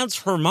 Chad's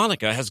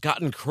harmonica has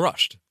gotten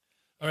crushed.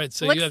 All right,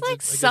 so Looks you have like to, I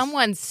guess-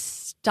 someone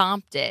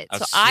stomped it. A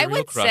So I serial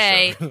would crusher.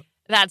 say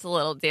that's a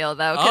little deal,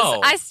 though, because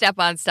Oh. I step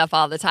on stuff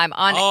all the time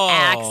on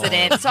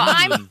accident. So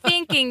I'm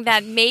thinking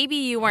that maybe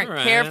you weren't All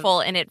right. careful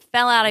and it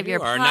fell out of You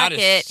your are not as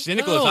pocket.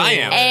 cynical as I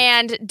am.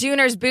 And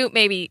Dooner's boot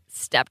maybe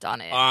stepped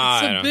on it.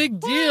 It's a big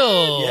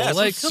deal. Yeah,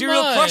 like, some come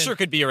serial on. crusher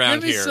could be around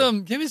give me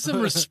here. Give me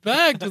some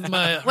respect with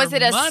my Was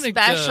it a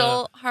harmonica.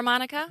 special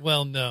harmonica?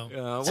 Well, no.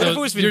 What if it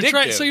was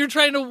vindictive? So you're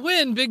trying to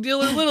win, big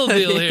deal or little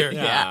deal here.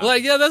 Yeah.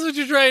 Like, yeah, that's what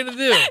you're trying to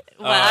do.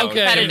 Well, okay.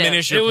 competitive.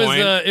 Diminish your It was point.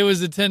 it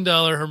was a $10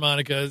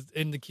 harmonica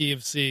in the key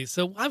of C.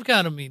 So I've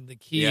got them in the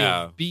key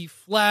of B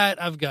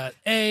flat. I've got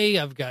A.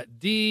 I've got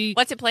D.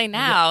 What's it play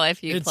now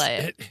if you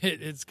play it?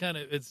 It's kind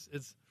of it's.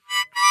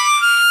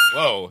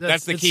 Whoa,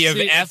 that's the it's key of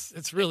C. F.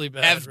 It's really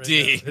bad. F right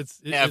D.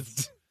 now.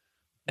 It's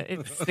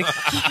It's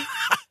the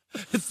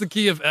it's the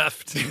key of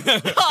F.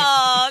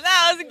 Oh,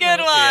 that was a good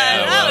one.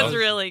 That well. was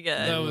really good.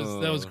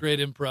 That was great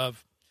improv.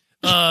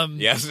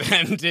 Yes,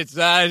 and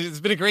it's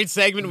been a great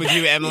segment with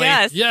you, Emily.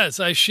 Yes. Yes,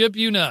 I ship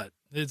you not.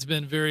 It's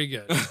been very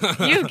good.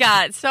 You've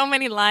got so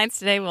many lines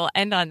today. We'll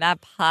end on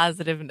that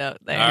positive note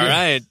there. All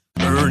right.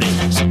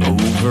 Earnings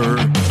over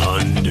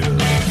under.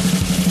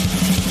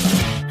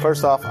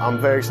 First off, I'm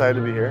very excited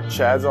to be here.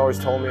 Chad's always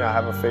told me I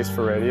have a face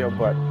for radio,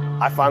 but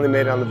I finally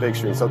made it on the big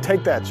screen. So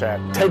take that, Chad.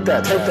 Take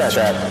that,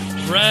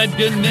 Chad. Brad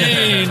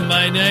Ganane,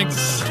 my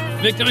next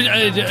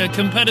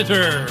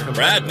competitor.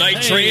 Brad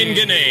Night Train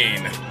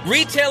Ganane.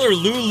 Retailer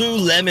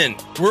Lululemon.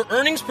 Were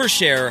earnings per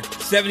share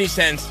 70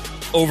 cents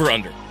over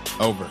under?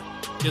 Over.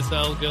 Guess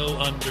I'll go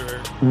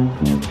under.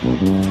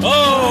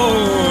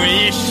 Oh,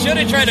 you should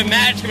have tried to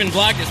match him and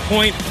block his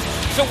point.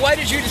 So why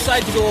did you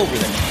decide to go over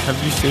there?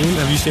 Have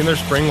you seen their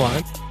spring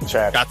lines?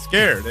 Chad. Got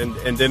scared and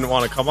didn't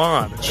want to come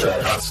on.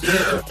 Got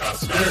scared.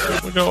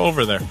 We'll go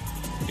over there.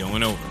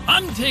 Going over.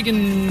 I'm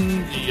taking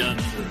the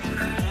under.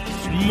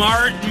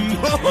 Smart move.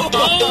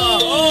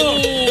 Oh,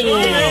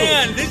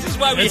 man, this is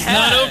why we it's had.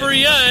 not over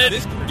yet.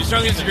 You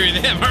strongly disagree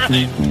with him, all right?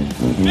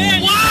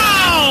 Man,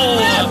 Wow!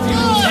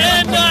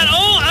 And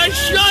I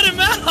shut him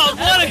out.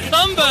 What a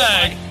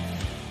comeback!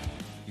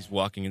 he's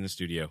walking in the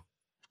studio.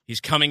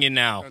 He's coming in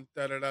now.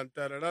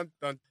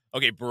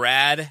 Okay,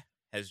 Brad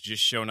has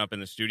just shown up in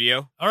the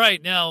studio. All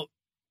right, now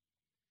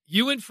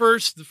you went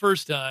first the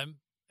first time,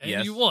 and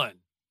Yes. you won.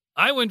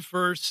 I went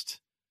first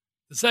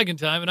the second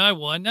time, and I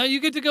won. Now you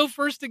get to go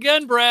first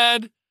again,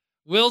 Brad.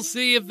 We'll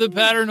see if the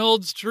pattern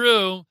holds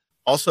true.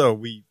 Also,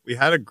 we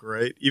had a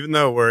great, even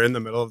though we're in the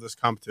middle of this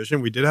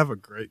competition, we did have a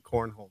great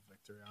cornhole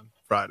victory on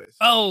Fridays.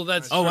 Oh,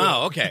 that's Oh, true.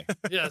 wow, okay.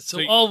 Yeah, so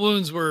So- all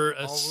wounds were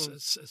All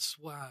wounds.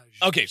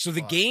 assuaged. Okay, so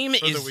the game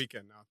For is the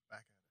weekend now.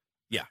 Back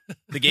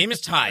the game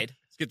is tied.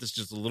 Let's get this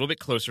just a little bit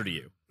closer to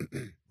you. at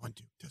it. 1,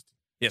 2, testing.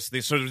 Yes,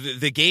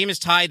 the game is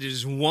tied. It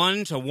is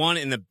 1-1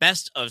 in the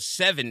best of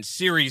 7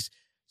 series.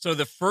 So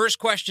the first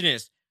question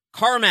is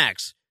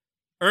CarMax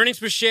earnings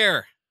per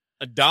share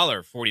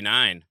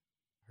 $1.49.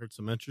 Heard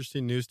some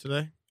interesting news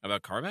today.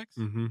 About CarMax?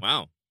 Mm-hmm.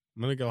 Wow,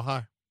 I'm gonna go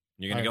high.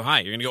 you're gonna go Higher. high.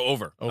 You're gonna go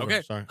over. Over.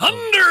 Okay. Sorry.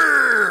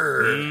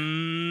 Under!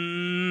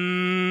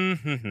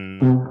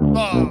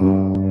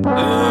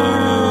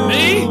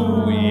 Me?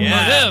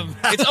 Yeah. Or him?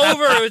 It's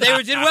over.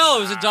 They did well.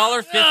 It was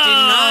 $1.59. They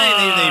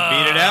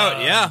beat it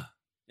out. Yeah.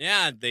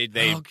 Yeah, they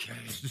Okay.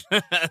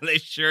 they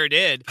sure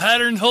did.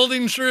 Pattern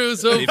holding true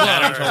so The far.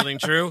 pattern's holding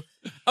true.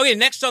 Okay,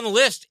 next on the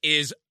list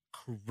is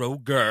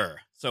Kroger.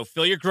 So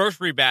fill your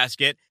grocery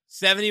basket,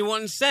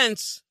 71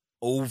 cents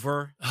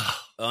over,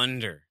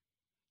 under.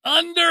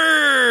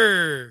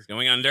 Under! It's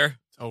going under.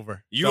 It's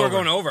over. You It's are over.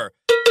 going over.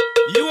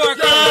 You are going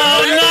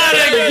not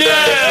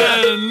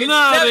again! It's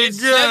Not it's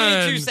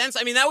 72 again! cents.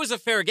 I mean, that was a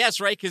fair guess,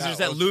 right? Because there's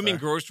that was looming fair.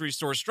 grocery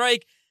store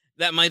strike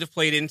that might have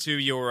played into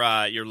your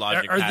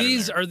logic. Are pattern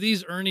these there.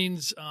 these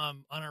earnings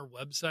on our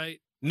website?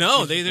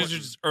 No, those are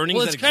just earnings.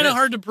 Well, that it's kind of exist.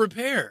 hard to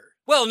prepare.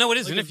 Well, no, it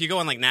isn't. Like If you go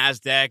on like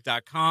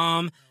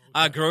NASDAQ.com,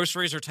 Okay.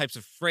 groceries are types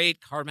of freight.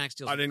 CarMax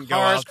deals I with didn't go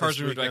cars. out Cars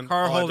this are moved by weekend.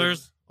 car All I did holders.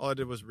 was- All I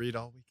did was read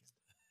all weekend.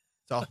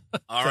 That's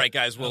all. All right,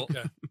 guys. Well,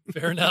 Okay,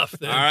 fair enough.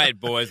 Then. all right,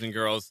 boys and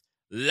girls,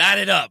 light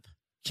it up.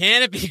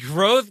 Canopy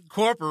Growth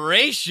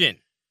Corporation.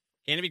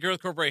 Canopy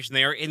Growth Corporation.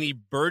 They are in the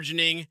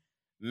burgeoning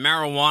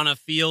marijuana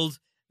field.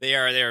 They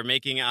are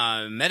making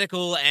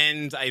medical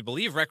and I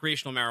believe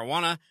recreational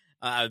marijuana.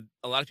 A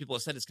lot of people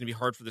have said it's going to be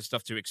hard for this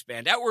stuff to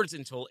expand outwards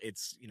until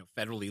it's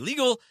federally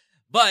legal.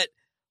 But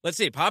let's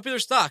say popular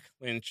stock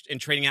in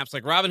trading apps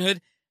like Robinhood.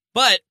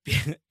 But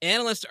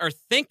analysts are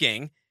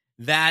thinking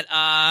that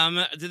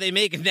do they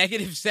make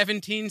negative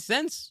 17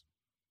 cents?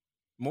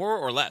 More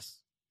or less?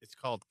 It's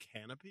called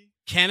Canopy.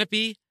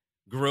 Canopy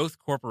Growth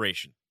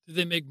Corporation. Do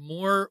they make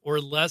more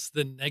or less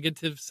than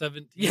negative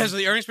 17? Yeah, so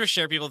the earnings per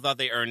share, people thought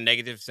they earned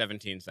negative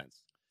 17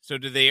 cents. So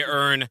do they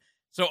earn,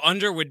 so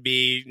under would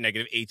be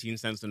negative 18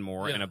 cents and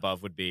more, Yeah. and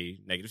above would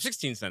be negative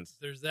 16 cents.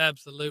 There's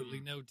absolutely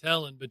no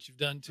telling, but you've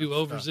done 2 That's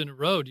overs tough. in a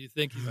row. Do you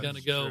think he's That's going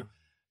to go? true.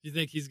 Do you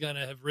think he's going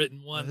to have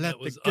written one Let that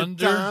was the good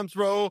under? times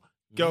roll.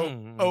 Go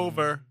Mm.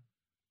 over.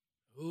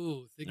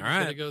 Ooh, think All he's going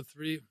to right. go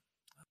 3.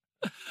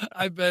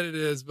 I bet it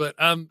is, but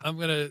I'm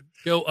gonna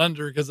go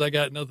under because I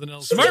got nothing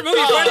else. Smart move.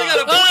 You finally got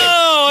a point.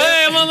 Oh,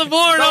 hey, I'm on the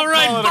board. Don't All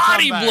right, call it a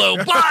body comeback. blow,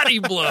 body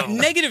blow.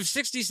 Negative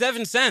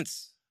 67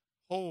 cents.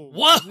 Oh,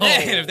 Whoa.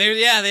 Negative.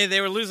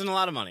 They were losing a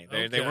lot of money.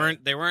 They Okay.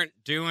 weren't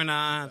doing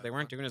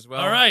as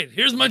well. All right,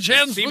 here's my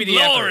chance for CBD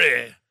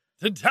glory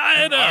to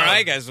tie it up. All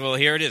right, guys. Well,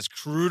 here it is.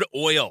 Crude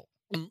oil.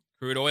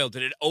 Crude oil.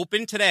 Did it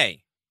open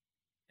today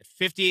at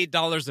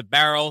 $58 a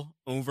barrel,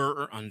 over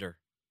or under?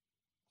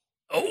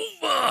 Over.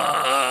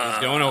 He's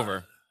going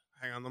over.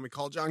 Hang on, let me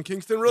call John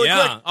Kingston really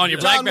quick. On your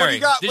John, BlackBerry.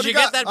 What Did do you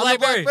got get that on the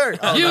BlackBerry?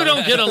 Oh, You no.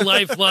 don't get a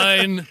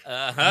lifeline.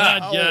 Uh-huh.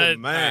 Not yet. Oh,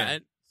 man. All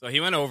right. So he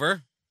went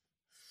over.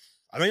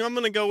 I think I'm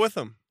going to go with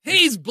him.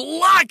 He's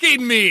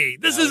blocking me.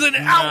 This is an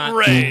not-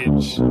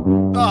 outrage.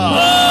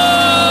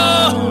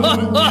 Oh.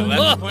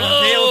 11 point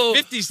tail,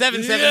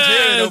 57.72.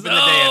 It opened the day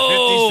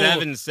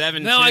at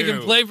 57.72. Now I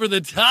can play for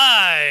the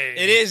tie.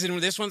 It is, and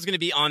this one's going to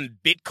be on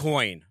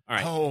Bitcoin. All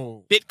right.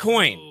 Oh.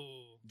 Bitcoin. Oh.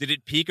 Did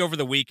it peak over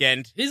the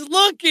weekend? He's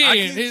looking. I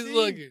can He's see.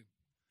 looking.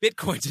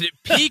 Bitcoin, did it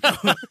peak?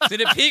 Did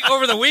it peak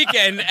over the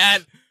weekend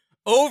at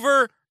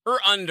over or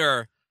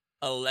under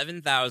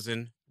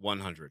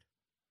 11,100?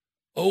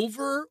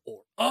 Over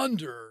or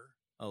under?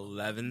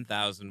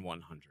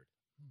 11,100.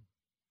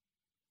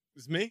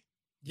 It's me?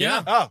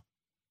 Yeah. Oh.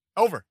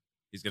 Over.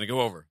 He's going to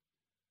go over.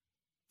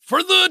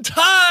 For the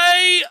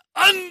tie,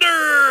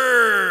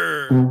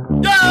 under.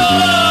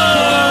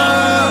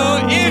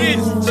 Oh, it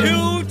is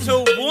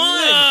 2-1.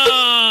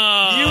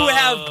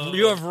 No.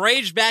 You have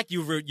raged back.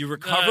 You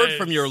recovered Nice.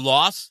 from your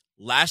loss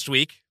last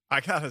week. I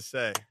got to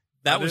say,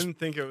 That I was didn't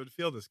think it would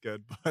feel this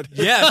good, but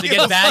yeah to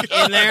get back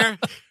in there.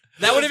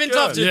 That would have been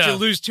tough Good. to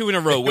lose 2 in a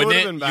row, It wouldn't would it?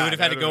 have been You bad. would have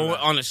had to It would have go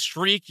been bad. on a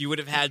streak. You would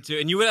have had to,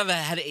 and you would have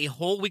had a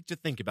whole week to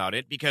think about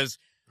it because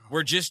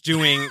we're just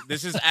doing.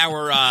 This is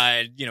our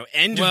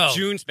end Well, of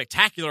June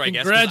spectacular, I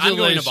guess. 'Cause I'm going to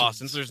congratulations.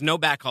 Boston, so there's no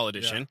Backhaul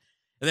edition. Yeah.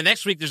 And the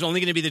next week, there's only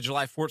going to be the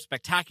July 4th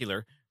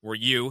spectacular, where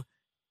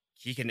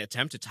he can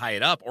attempt to tie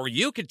it up, or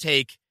you could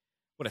take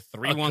what a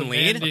 3-1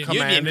 lead. commanding- You'd be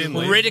commanding in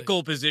lead.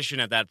 critical position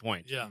at that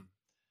point. Yeah.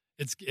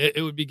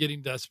 It would be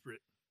getting desperate.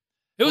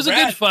 It was a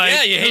Brad, good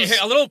fight. Yeah, It was-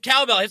 a little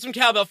cowbell. Hit some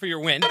cowbell for your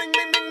win. Bing,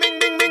 bing, bing, bing,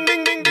 bing, bing,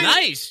 bing, bing, bing.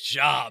 Nice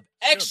job.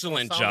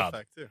 Excellent Sound job.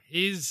 effect, too.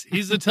 He's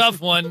a tough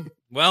one.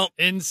 Well,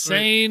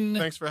 Insane.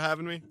 Thanks for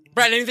having me.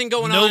 Brad, anything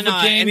going Novocaine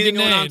on? Anything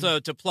going on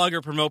Ganane. to plug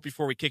or promote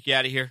before we kick you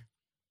out of here?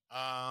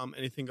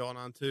 Anything going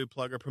on to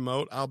plug or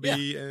promote? I'll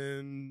be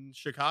in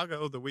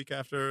Chicago the week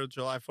after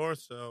July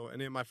 4th, so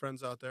any of my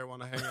friends out there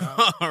want to hang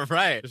out? All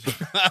right. Good.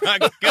 All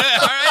right,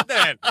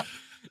 then. All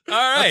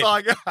right. That's all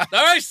I got. All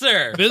right,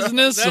 sir.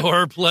 Business That-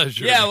 or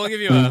pleasure? Yeah, we'll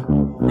give you a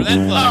for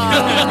that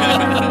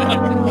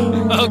plug.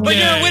 Okay. But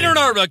you're a winner in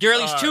our book. You're at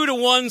least All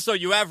right. 2-1, so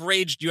you have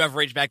raged. You have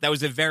raged back. That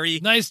was a very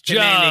Nice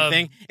demanding job.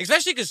 thing,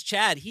 especially because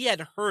Chad, he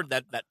had heard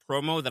that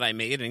promo that I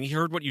made, and he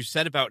heard what you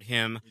said about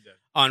him did.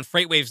 on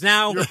Freightwaves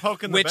Now, You were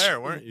poking the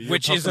bear, weren't you? You were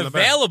which is poking the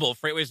bear. available.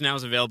 Freightwaves Now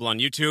is available on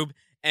YouTube.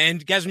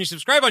 And guys, when you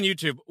subscribe on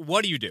YouTube,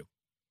 what do?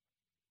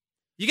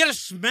 You got to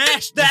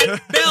smash that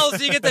bell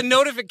so you get the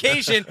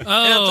notification. And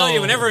I'll tell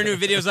you, whenever a new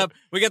video's up,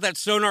 we got that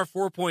Sonar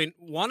 4.1,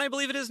 I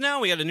believe it is now.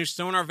 We got a new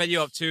Sonar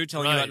video up too,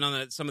 telling you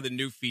about some of the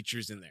new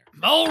features in there.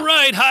 All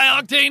right, high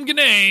octane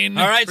Ganane.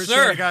 All right, Appreciate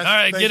sir. it, guys. All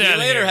right, Thank get you. out See of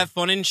you later. here. Have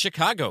fun in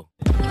Chicago.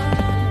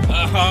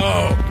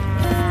 Oh.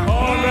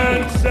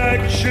 Comment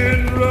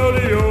section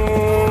rodeo.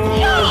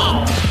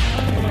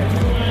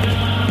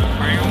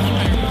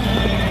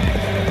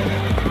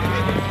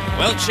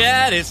 Well,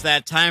 Chad, it's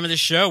that time of the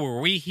show where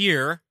we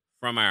hear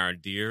from our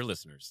dear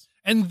listeners.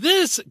 And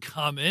this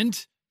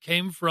comment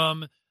came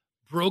from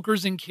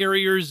brokers and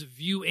carriers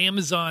view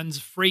Amazon's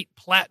freight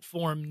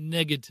platform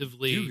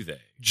negatively. Do they?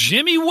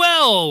 Jimmy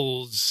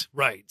Wells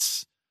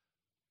writes,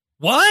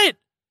 "What?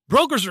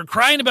 Brokers are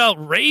crying about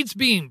rates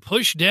being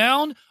pushed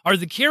down? Are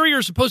the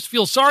carriers supposed to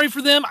feel sorry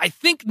for them? I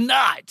think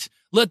not.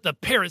 Let the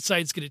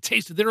parasites get a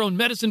taste of their own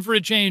medicine for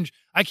a change.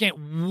 I can't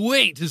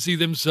wait to see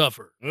them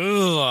suffer."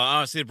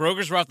 Ugh, see, the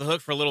brokers were off the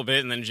hook for a little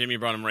bit, and then Jimmy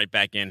brought them right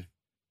back in.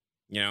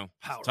 You know, it's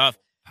Powerful. tough.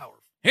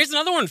 Powerful. Here's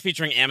another one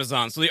featuring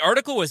Amazon. So the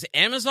article was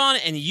Amazon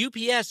and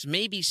UPS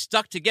may be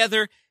stuck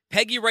together.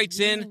 Peggy writes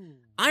in,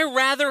 I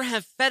rather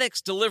have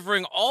FedEx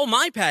delivering all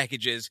my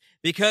packages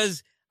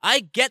because I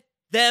get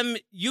them.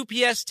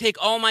 UPS take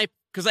all my,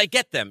 because I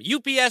get them.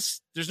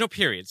 UPS, there's no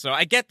period. So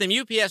I get them.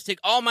 UPS take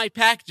all my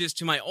packages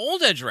to my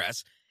old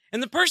address.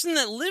 And the person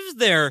that lives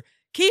there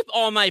keep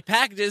all my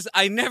packages.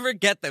 I never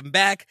get them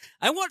back.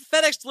 I want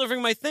FedEx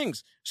delivering my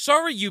things.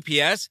 Sorry,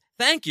 UPS.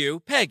 Thank you,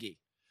 Peggy.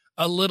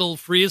 A little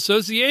free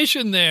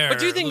association there. But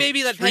do you think A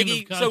maybe that stream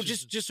Peggy? of So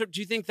consciousness. do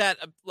you think that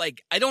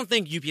I don't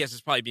think UPS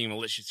is probably being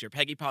malicious here.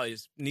 Peggy probably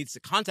needs to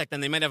contact them.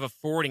 They might have a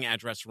forwarding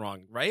address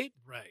wrong, right?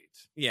 Right.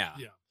 Yeah.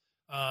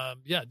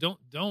 Yeah.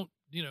 Don't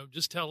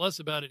just tell us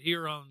about it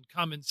here on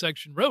Comment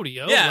Section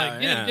Rodeo.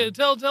 Yeah, Like,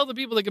 tell the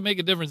people that can make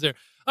a difference there.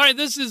 All right,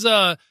 this is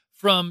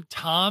from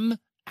Tom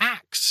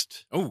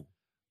Axt. Oh,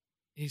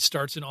 He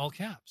starts in all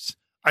caps.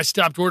 I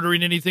stopped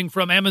ordering anything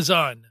from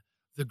Amazon.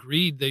 The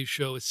greed they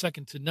show is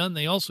second to none.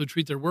 They also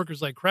treat their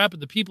workers like crap,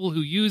 and the people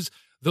who use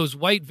Those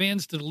white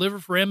vans to deliver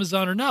for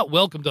Amazon are not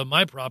welcomed on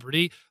my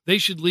property. They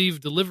should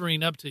leave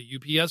delivering up to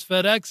UPS,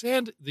 FedEx,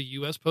 and the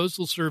U.S.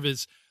 Postal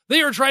Service.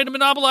 They are trying to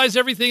monopolize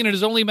everything, and it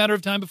is only a matter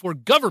of time before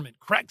government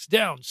cracks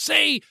down.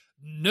 Say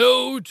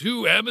no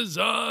to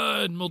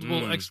Amazon!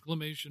 Multiple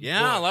exclamation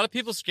Yeah, points. a lot of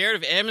people scared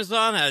of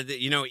Amazon.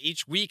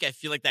 Each week I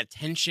feel like that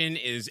tension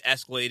is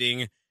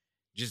escalating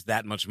just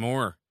that much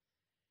more.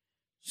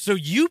 So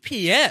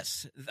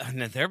UPS,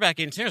 they're back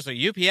in too. So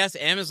UPS,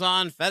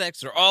 Amazon,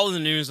 FedEx are all in the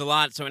news a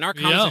lot. So in our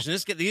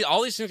conversation,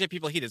 all these things get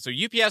people heated. So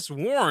UPS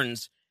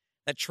warns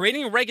that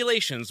trading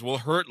regulations will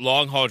hurt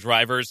long-haul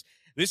drivers.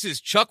 This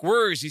is Chuck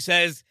Wurz. He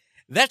says,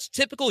 that's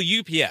typical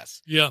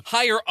UPS. Yeah.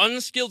 Hire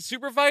unskilled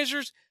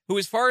supervisors who,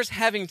 as far as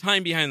having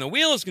time behind the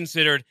wheel is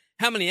considered,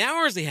 how many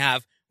hours they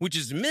have, which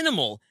is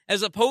minimal,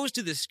 as opposed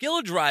to the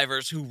skilled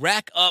drivers who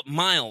rack up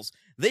miles.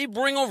 They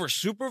bring over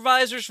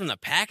supervisors from the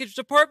package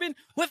department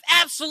who have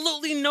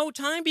absolutely no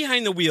time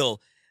behind the wheel.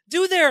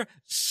 Do their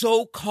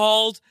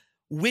so-called,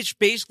 which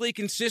basically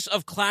consists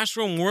of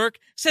classroom work,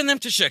 send them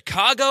to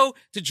Chicago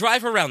to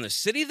drive around the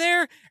city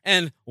there,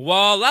 and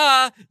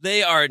voila,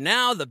 they are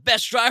now the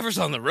best drivers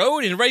on the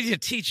road and ready to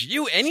teach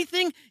you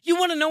anything you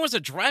want to know as a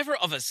driver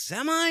of a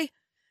semi?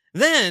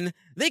 Then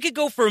they could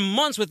go for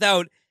months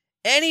without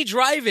any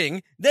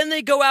driving. Then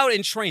they go out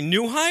and train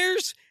new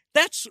hires.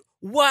 That's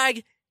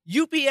why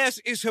UPS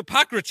is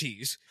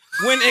Hippocrates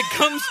when it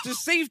comes to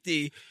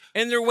safety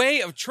and their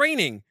way of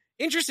training.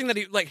 Interesting that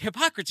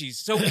Hippocrates.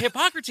 So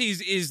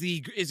Hippocrates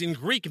is in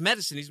Greek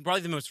medicine. He's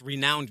probably the most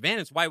renowned man.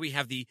 It's why we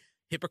have the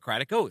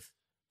Hippocratic Oath.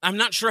 I'm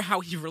not sure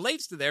how he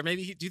relates to there. Do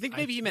you think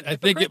he meant? I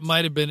think it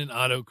might have been an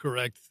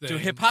autocorrect thing to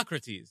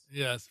Hippocrates.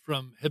 Yes,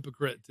 from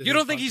hypocrite. To you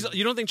don't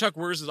think Chuck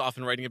Wurz is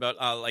often writing about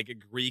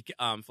Greek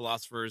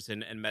philosophers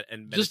and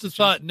just a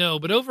thought? No,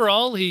 but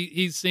overall,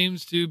 he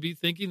seems to be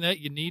thinking that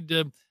you need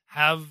to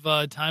have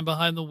time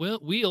behind the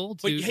wheel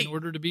in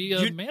order to be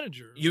a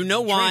manager. You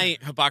know why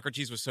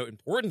Hippocrates was so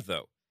important,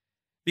 though?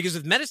 Because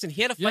with medicine,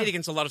 he had a fight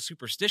against a lot of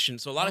superstition.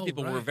 So a lot of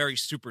people were very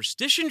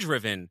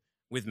superstition-driven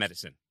with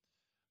medicine.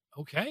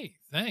 Okay,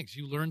 thanks.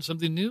 You learn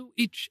something new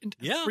each and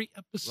every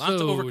episode.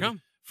 Lots to overcome.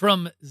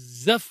 From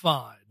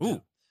Zephod.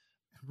 Ooh.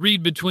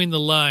 Read between the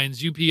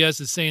lines. UPS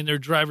is saying their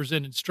drivers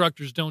and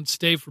instructors don't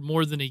stay for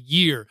more than a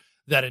year.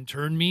 That in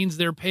turn means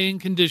their paying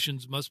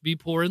conditions must be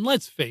poor. And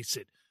let's face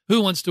it, who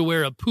wants to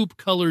wear a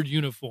poop-colored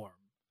uniform?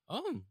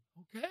 Oh,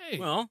 okay.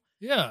 Well,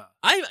 yeah.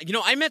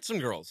 I met some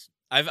girls.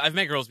 I've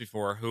met girls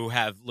before who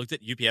have looked at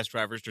UPS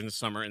drivers during the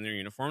summer in their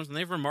uniforms, and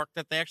they've remarked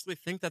that they actually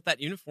think that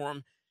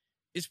uniform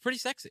is pretty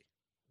sexy.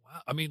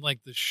 Wow. I mean,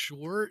 like the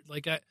short,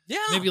 yeah,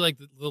 maybe like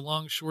the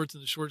long shorts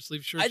and the short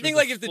sleeve shirts. I think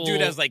if the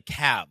dude has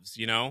calves,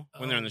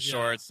 when they're in the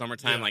shorts,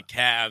 summertime,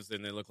 calves,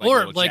 and they look like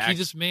or like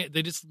jacks.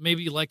 They just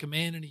maybe like a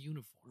man in a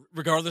uniform,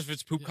 regardless if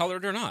it's poop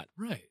colored or not.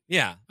 Right.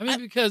 Yeah. I mean,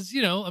 because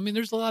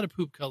there's a lot of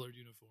poop colored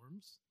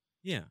uniforms.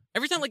 Yeah.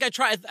 Every time, I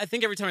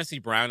think every time I see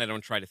brown, I don't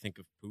try to think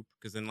of poop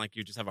because then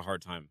you just have a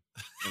hard time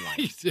in life.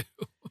 You do.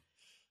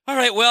 All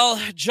right, well,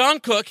 John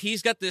Cook,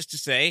 he's got this to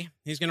say.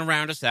 He's going to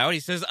round us out. He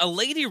says, a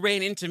lady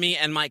ran into me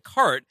and my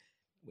cart.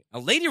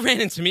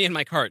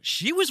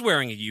 She was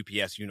wearing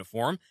a UPS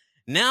uniform.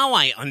 Now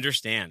I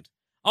understand.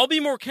 I'll be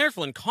more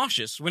careful and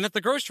cautious when at the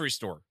grocery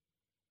store.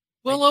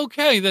 Well,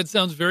 okay, that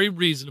sounds very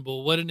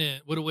reasonable. What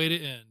a way to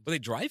end. Were they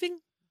driving?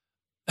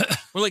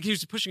 Or he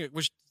was the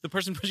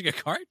person pushing a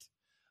cart?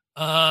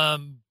 I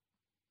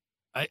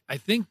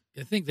think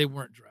they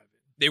weren't driving.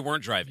 They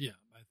weren't driving. Yeah,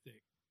 I think.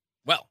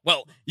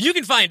 Well, you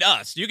can find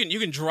us. You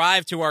can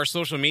drive to our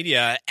social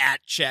media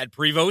at Chad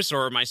Prevost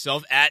or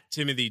myself at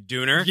Timothy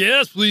Dooner.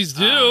 Yes, please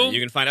do. You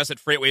can find us at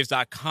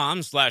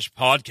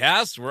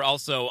freightwaves.com/podcast. We're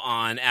also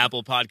on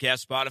Apple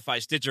Podcasts,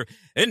 Spotify, Stitcher,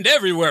 and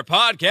everywhere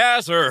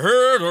podcasts are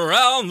heard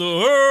around the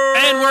world.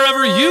 And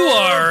wherever you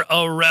are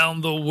around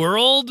the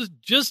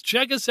world, just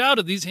check us out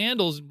at these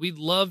handles, and we'd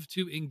love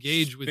to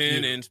engage with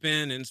you.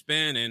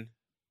 Spinning.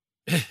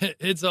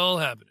 It's all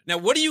happening. Now,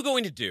 what are you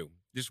going to do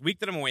this week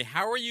that I'm away?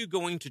 How are you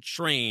going to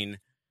train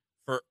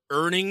for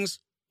earnings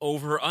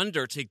over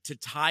under to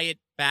tie it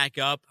back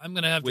up? I'm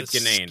going to have to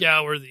Ganane.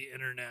 Scour the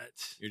internet.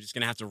 You're just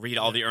going to have to read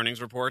all the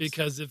earnings reports?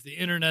 Because if the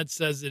internet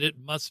says it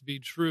must be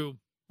true.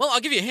 Well,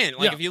 I'll give you a hint.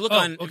 If you look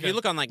on Well,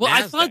 NASDAQ,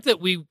 I thought that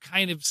we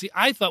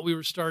I thought we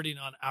were starting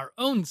on our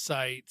own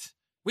site.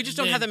 We just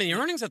don't have that many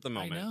earnings at the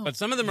moment. But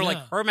some of them are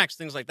like Hermex,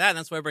 things like that. And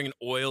that's why I bring in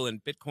oil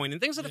and Bitcoin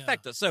and things that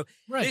affect us. So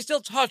they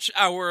still touch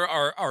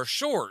our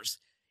shores,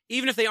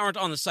 even if they aren't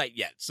on the site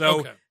yet.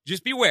 So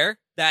just beware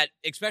that,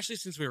 especially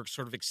since we were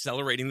sort of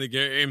accelerating the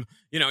game,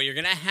 you're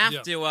gonna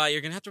have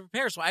to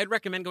prepare. So I'd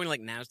recommend going to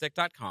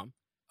NASDAQ.com.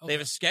 Okay. They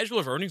have a schedule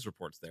of earnings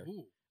reports there.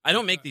 Ooh, I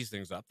don't make these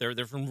things up. They're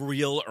from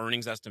real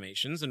earnings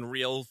estimations and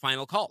real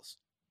final calls.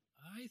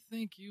 I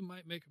think you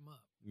might make them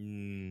up.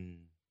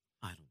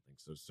 I don't think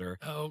so, sir.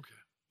 Oh, okay.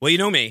 Well, you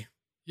know me.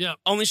 Yeah.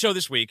 Only show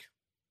this week.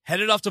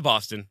 Headed off to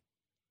Boston.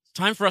 It's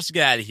time for us to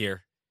get out of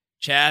here.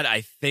 Chad,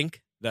 I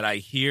think that I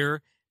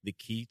hear the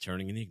key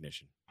turning in the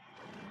ignition.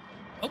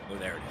 Oh,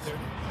 there it is.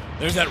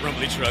 There's that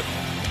rumbly truck.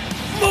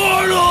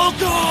 Mortal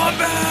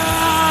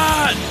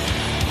Kombat!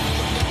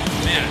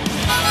 man.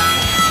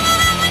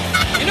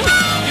 You know,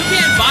 you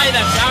can't buy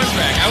that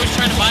soundtrack. I was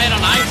trying to buy it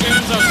on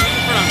iTunes. I was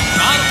looking for it on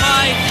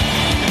Spotify.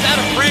 It's out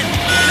of print.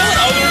 You know what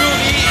other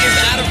movie is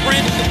out of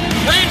print?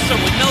 Ransom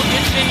with Mel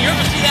Gibson. You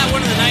ever see that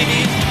one in the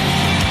 90s?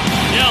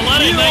 Yeah, a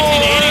lot of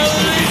 1980s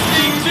movies.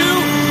 Listening to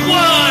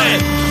What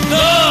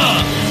the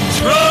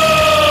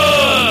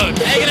Truck?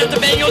 Hey, you're gonna have to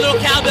bang your little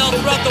cowbell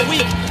throughout the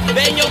week.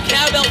 Bang your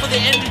cowbell for the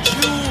end of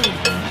June.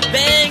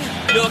 Bang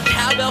your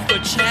cowbell for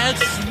Chad's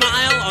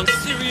Smile on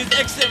Sirius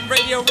XM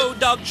Radio Road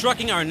Dog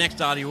Trucking, our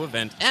next audio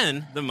event,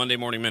 and the Monday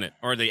Morning Minute,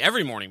 or the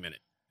Every Morning Minute.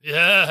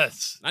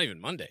 Yes. Not even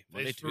Monday.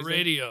 Monday, Face for Tuesday.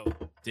 radio.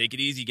 Take it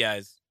easy,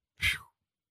 guys. Phew.